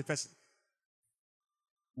person, ask the person.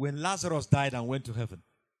 When Lazarus died and went to heaven,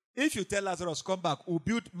 if you tell Lazarus, come back, we'll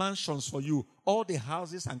build mansions for you, all the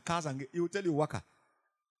houses and cars, and he will tell you, Waka,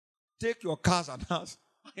 take your cars and house.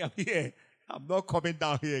 I am here. I'm not coming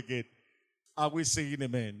down here again. Are we saying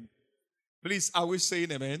amen? Please, are we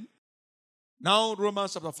saying amen? Now,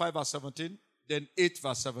 Romans chapter 5 verse 17, then 8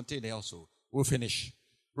 verse 17 also. We'll finish.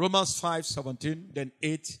 Romans 5:17, then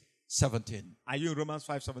 8:17. Are you in Romans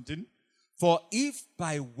 5:17? For if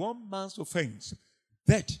by one man's offense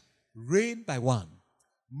death reigned by one,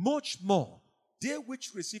 much more they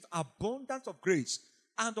which receive abundance of grace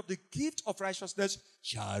and of the gift of righteousness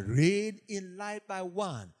shall reign in life by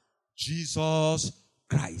one, Jesus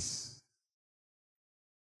Christ.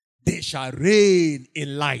 They shall reign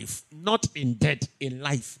in life, not in death, in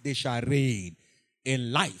life. They shall reign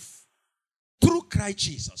in life through Christ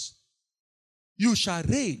Jesus. You shall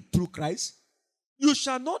reign through Christ. You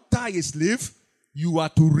shall not die a slave. You are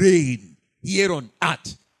to reign here on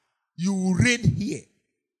earth. You will reign here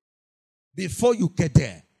before you get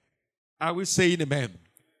there. Are we saying amen?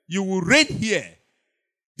 You will reign here.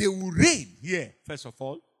 They will reign here, first of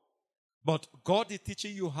all. But God is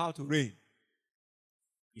teaching you how to reign.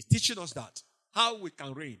 He's teaching us that. How we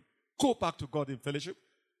can reign. Go back to God in fellowship.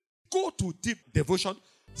 Go to deep devotion.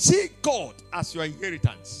 See God as your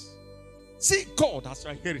inheritance. See God as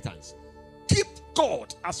your inheritance. Keep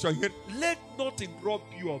God as your inheritance. Let nothing rob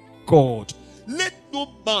you of God. Let no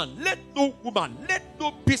man, let no woman, let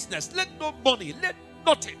no business, let no money, let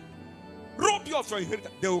nothing rob you of your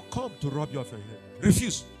inheritance. They will come to rob you of your inheritance.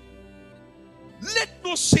 Refuse. Let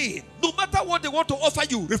no sin, no matter what they want to offer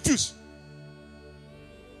you, refuse.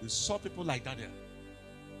 You saw people like Daniel.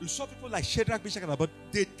 You saw people like Shadrach, Meshach, and Abednego.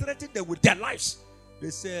 They threatened them with their lives. They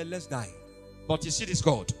say, let's die. But you see this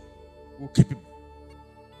God, we'll keep him.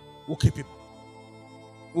 We'll keep him.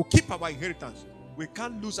 We'll keep our inheritance. We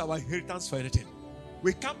can't lose our inheritance for anything.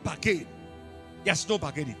 We can't bargain. There's no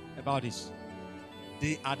bargaining about this.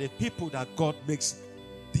 They are the people that God makes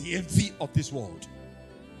the envy of this world.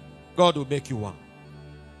 God will make you one.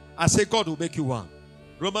 I say God will make you one.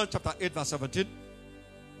 Romans chapter 8 verse 17.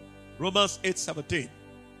 Romans 8:17.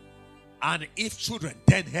 And if children,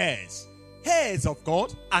 then heirs. Heirs of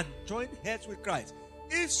God and joint heirs with Christ.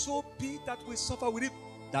 If so be that we suffer with him,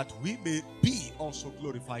 that we may be also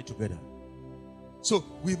glorified together. So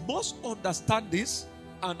we must understand this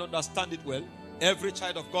and understand it well. Every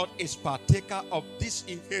child of God is partaker of this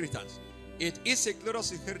inheritance. It is a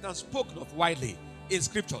glorious inheritance spoken of widely in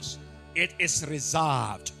scriptures. It is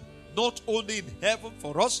reserved not only in heaven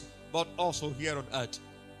for us, but also here on earth.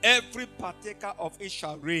 Every partaker of it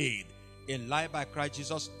shall reign in life by Christ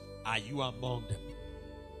Jesus. Are you among them?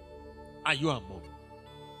 Are you among?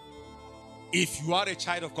 If you are a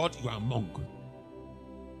child of God, you are among.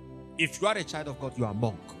 If you are a child of God, you are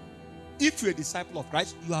among. If you're a disciple of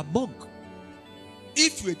Christ, you are among.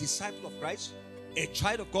 If you're a disciple of Christ, a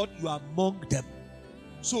child of God, you are among them.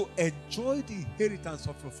 So enjoy the inheritance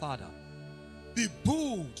of your Father. Be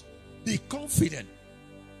bold. Be confident.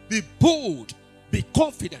 Be bold. Be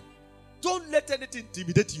confident. Don't let anything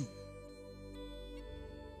intimidate you.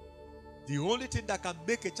 The only thing that can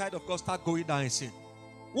make a child of God start going down is sin.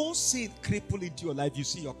 Once sin cripple into your life, you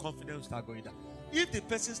see your confidence start going down. If the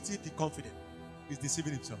person still be confident, he's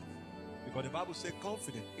deceiving himself. Because the Bible says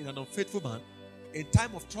confident in an unfaithful man, in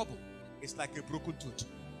time of trouble, it's like a broken tooth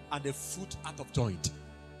and a foot out of joint.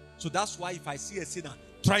 So that's why if I see a sinner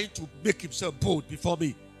trying to make himself bold before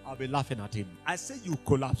me, I'll be laughing at him. I say you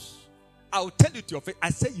collapse. I'll tell you to your face, I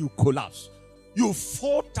say you collapse. You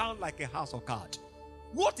fall down like a house of cards.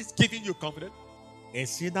 What is giving you confidence? A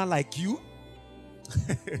sinner like you?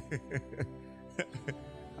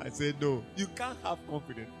 I say no. You can't have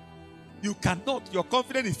confidence. You cannot. Your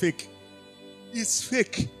confidence is fake. It's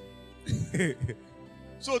fake.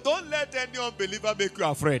 So don't let any unbeliever make you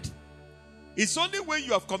afraid. It's only when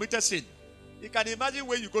you have committed sin. You can imagine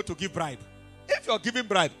when you go to give bribe. If you're giving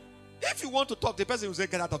bribe, if you want to talk, the person will say,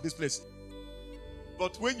 get out of this place.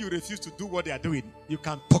 But when you refuse to do what they are doing, you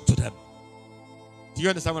can talk to them. Do you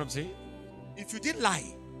understand what I'm saying? If you didn't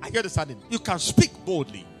lie, are you understanding? You can speak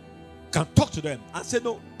boldly. You can talk to them and say,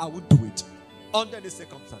 no, I won't do it. Under any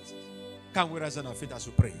circumstances. Can we rise on our feet as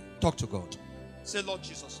we pray? Talk to God. Say, Lord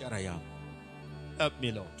Jesus, here I am. Help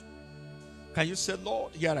me, Lord. Can you say,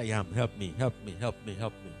 Lord, here I am. Help me, help me, help me,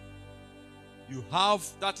 help me. You have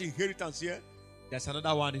that inheritance here. There's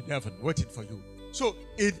another one in heaven waiting for you. So,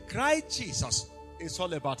 in Christ Jesus, it's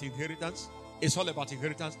all about inheritance. It's all about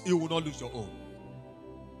inheritance. You will not lose your own.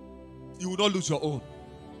 You will not lose your own.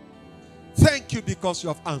 Thank you because you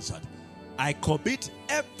have answered. I commit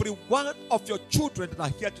every one of your children that are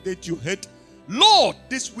here today to your hand. Lord,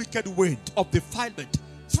 this wicked wind of defilement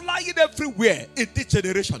flying everywhere in this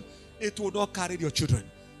generation, it will not carry your children.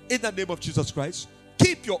 In the name of Jesus Christ,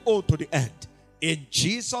 keep your own to the end. In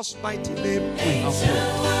Jesus' mighty name, we have prayed.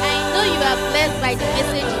 I know you are blessed by the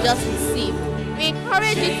message you just received. We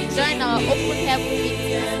encourage you to join our open heaven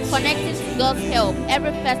meeting, connecting to God's help every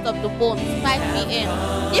first of the month, 5 p.m.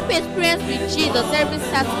 Deep Experience with Jesus every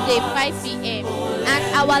Saturday, 5 p.m. And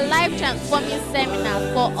our life transforming seminars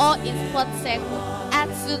for all in sports circle at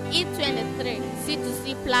Suite E23,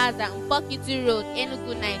 C2C Plaza, Bokiti Road,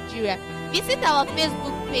 Enugu, Nigeria. Visit our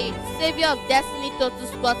Facebook page, Savior of Destiny Total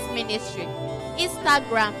Sports Ministry,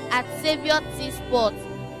 Instagram at Savior T Sports,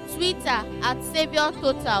 Twitter at Savior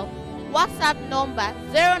Total, WhatsApp number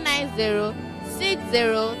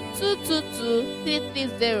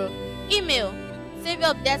 090-60-222-330, email Savior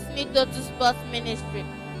of Destiny Total Sports Ministry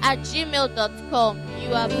at gmail.com.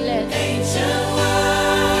 You are blessed.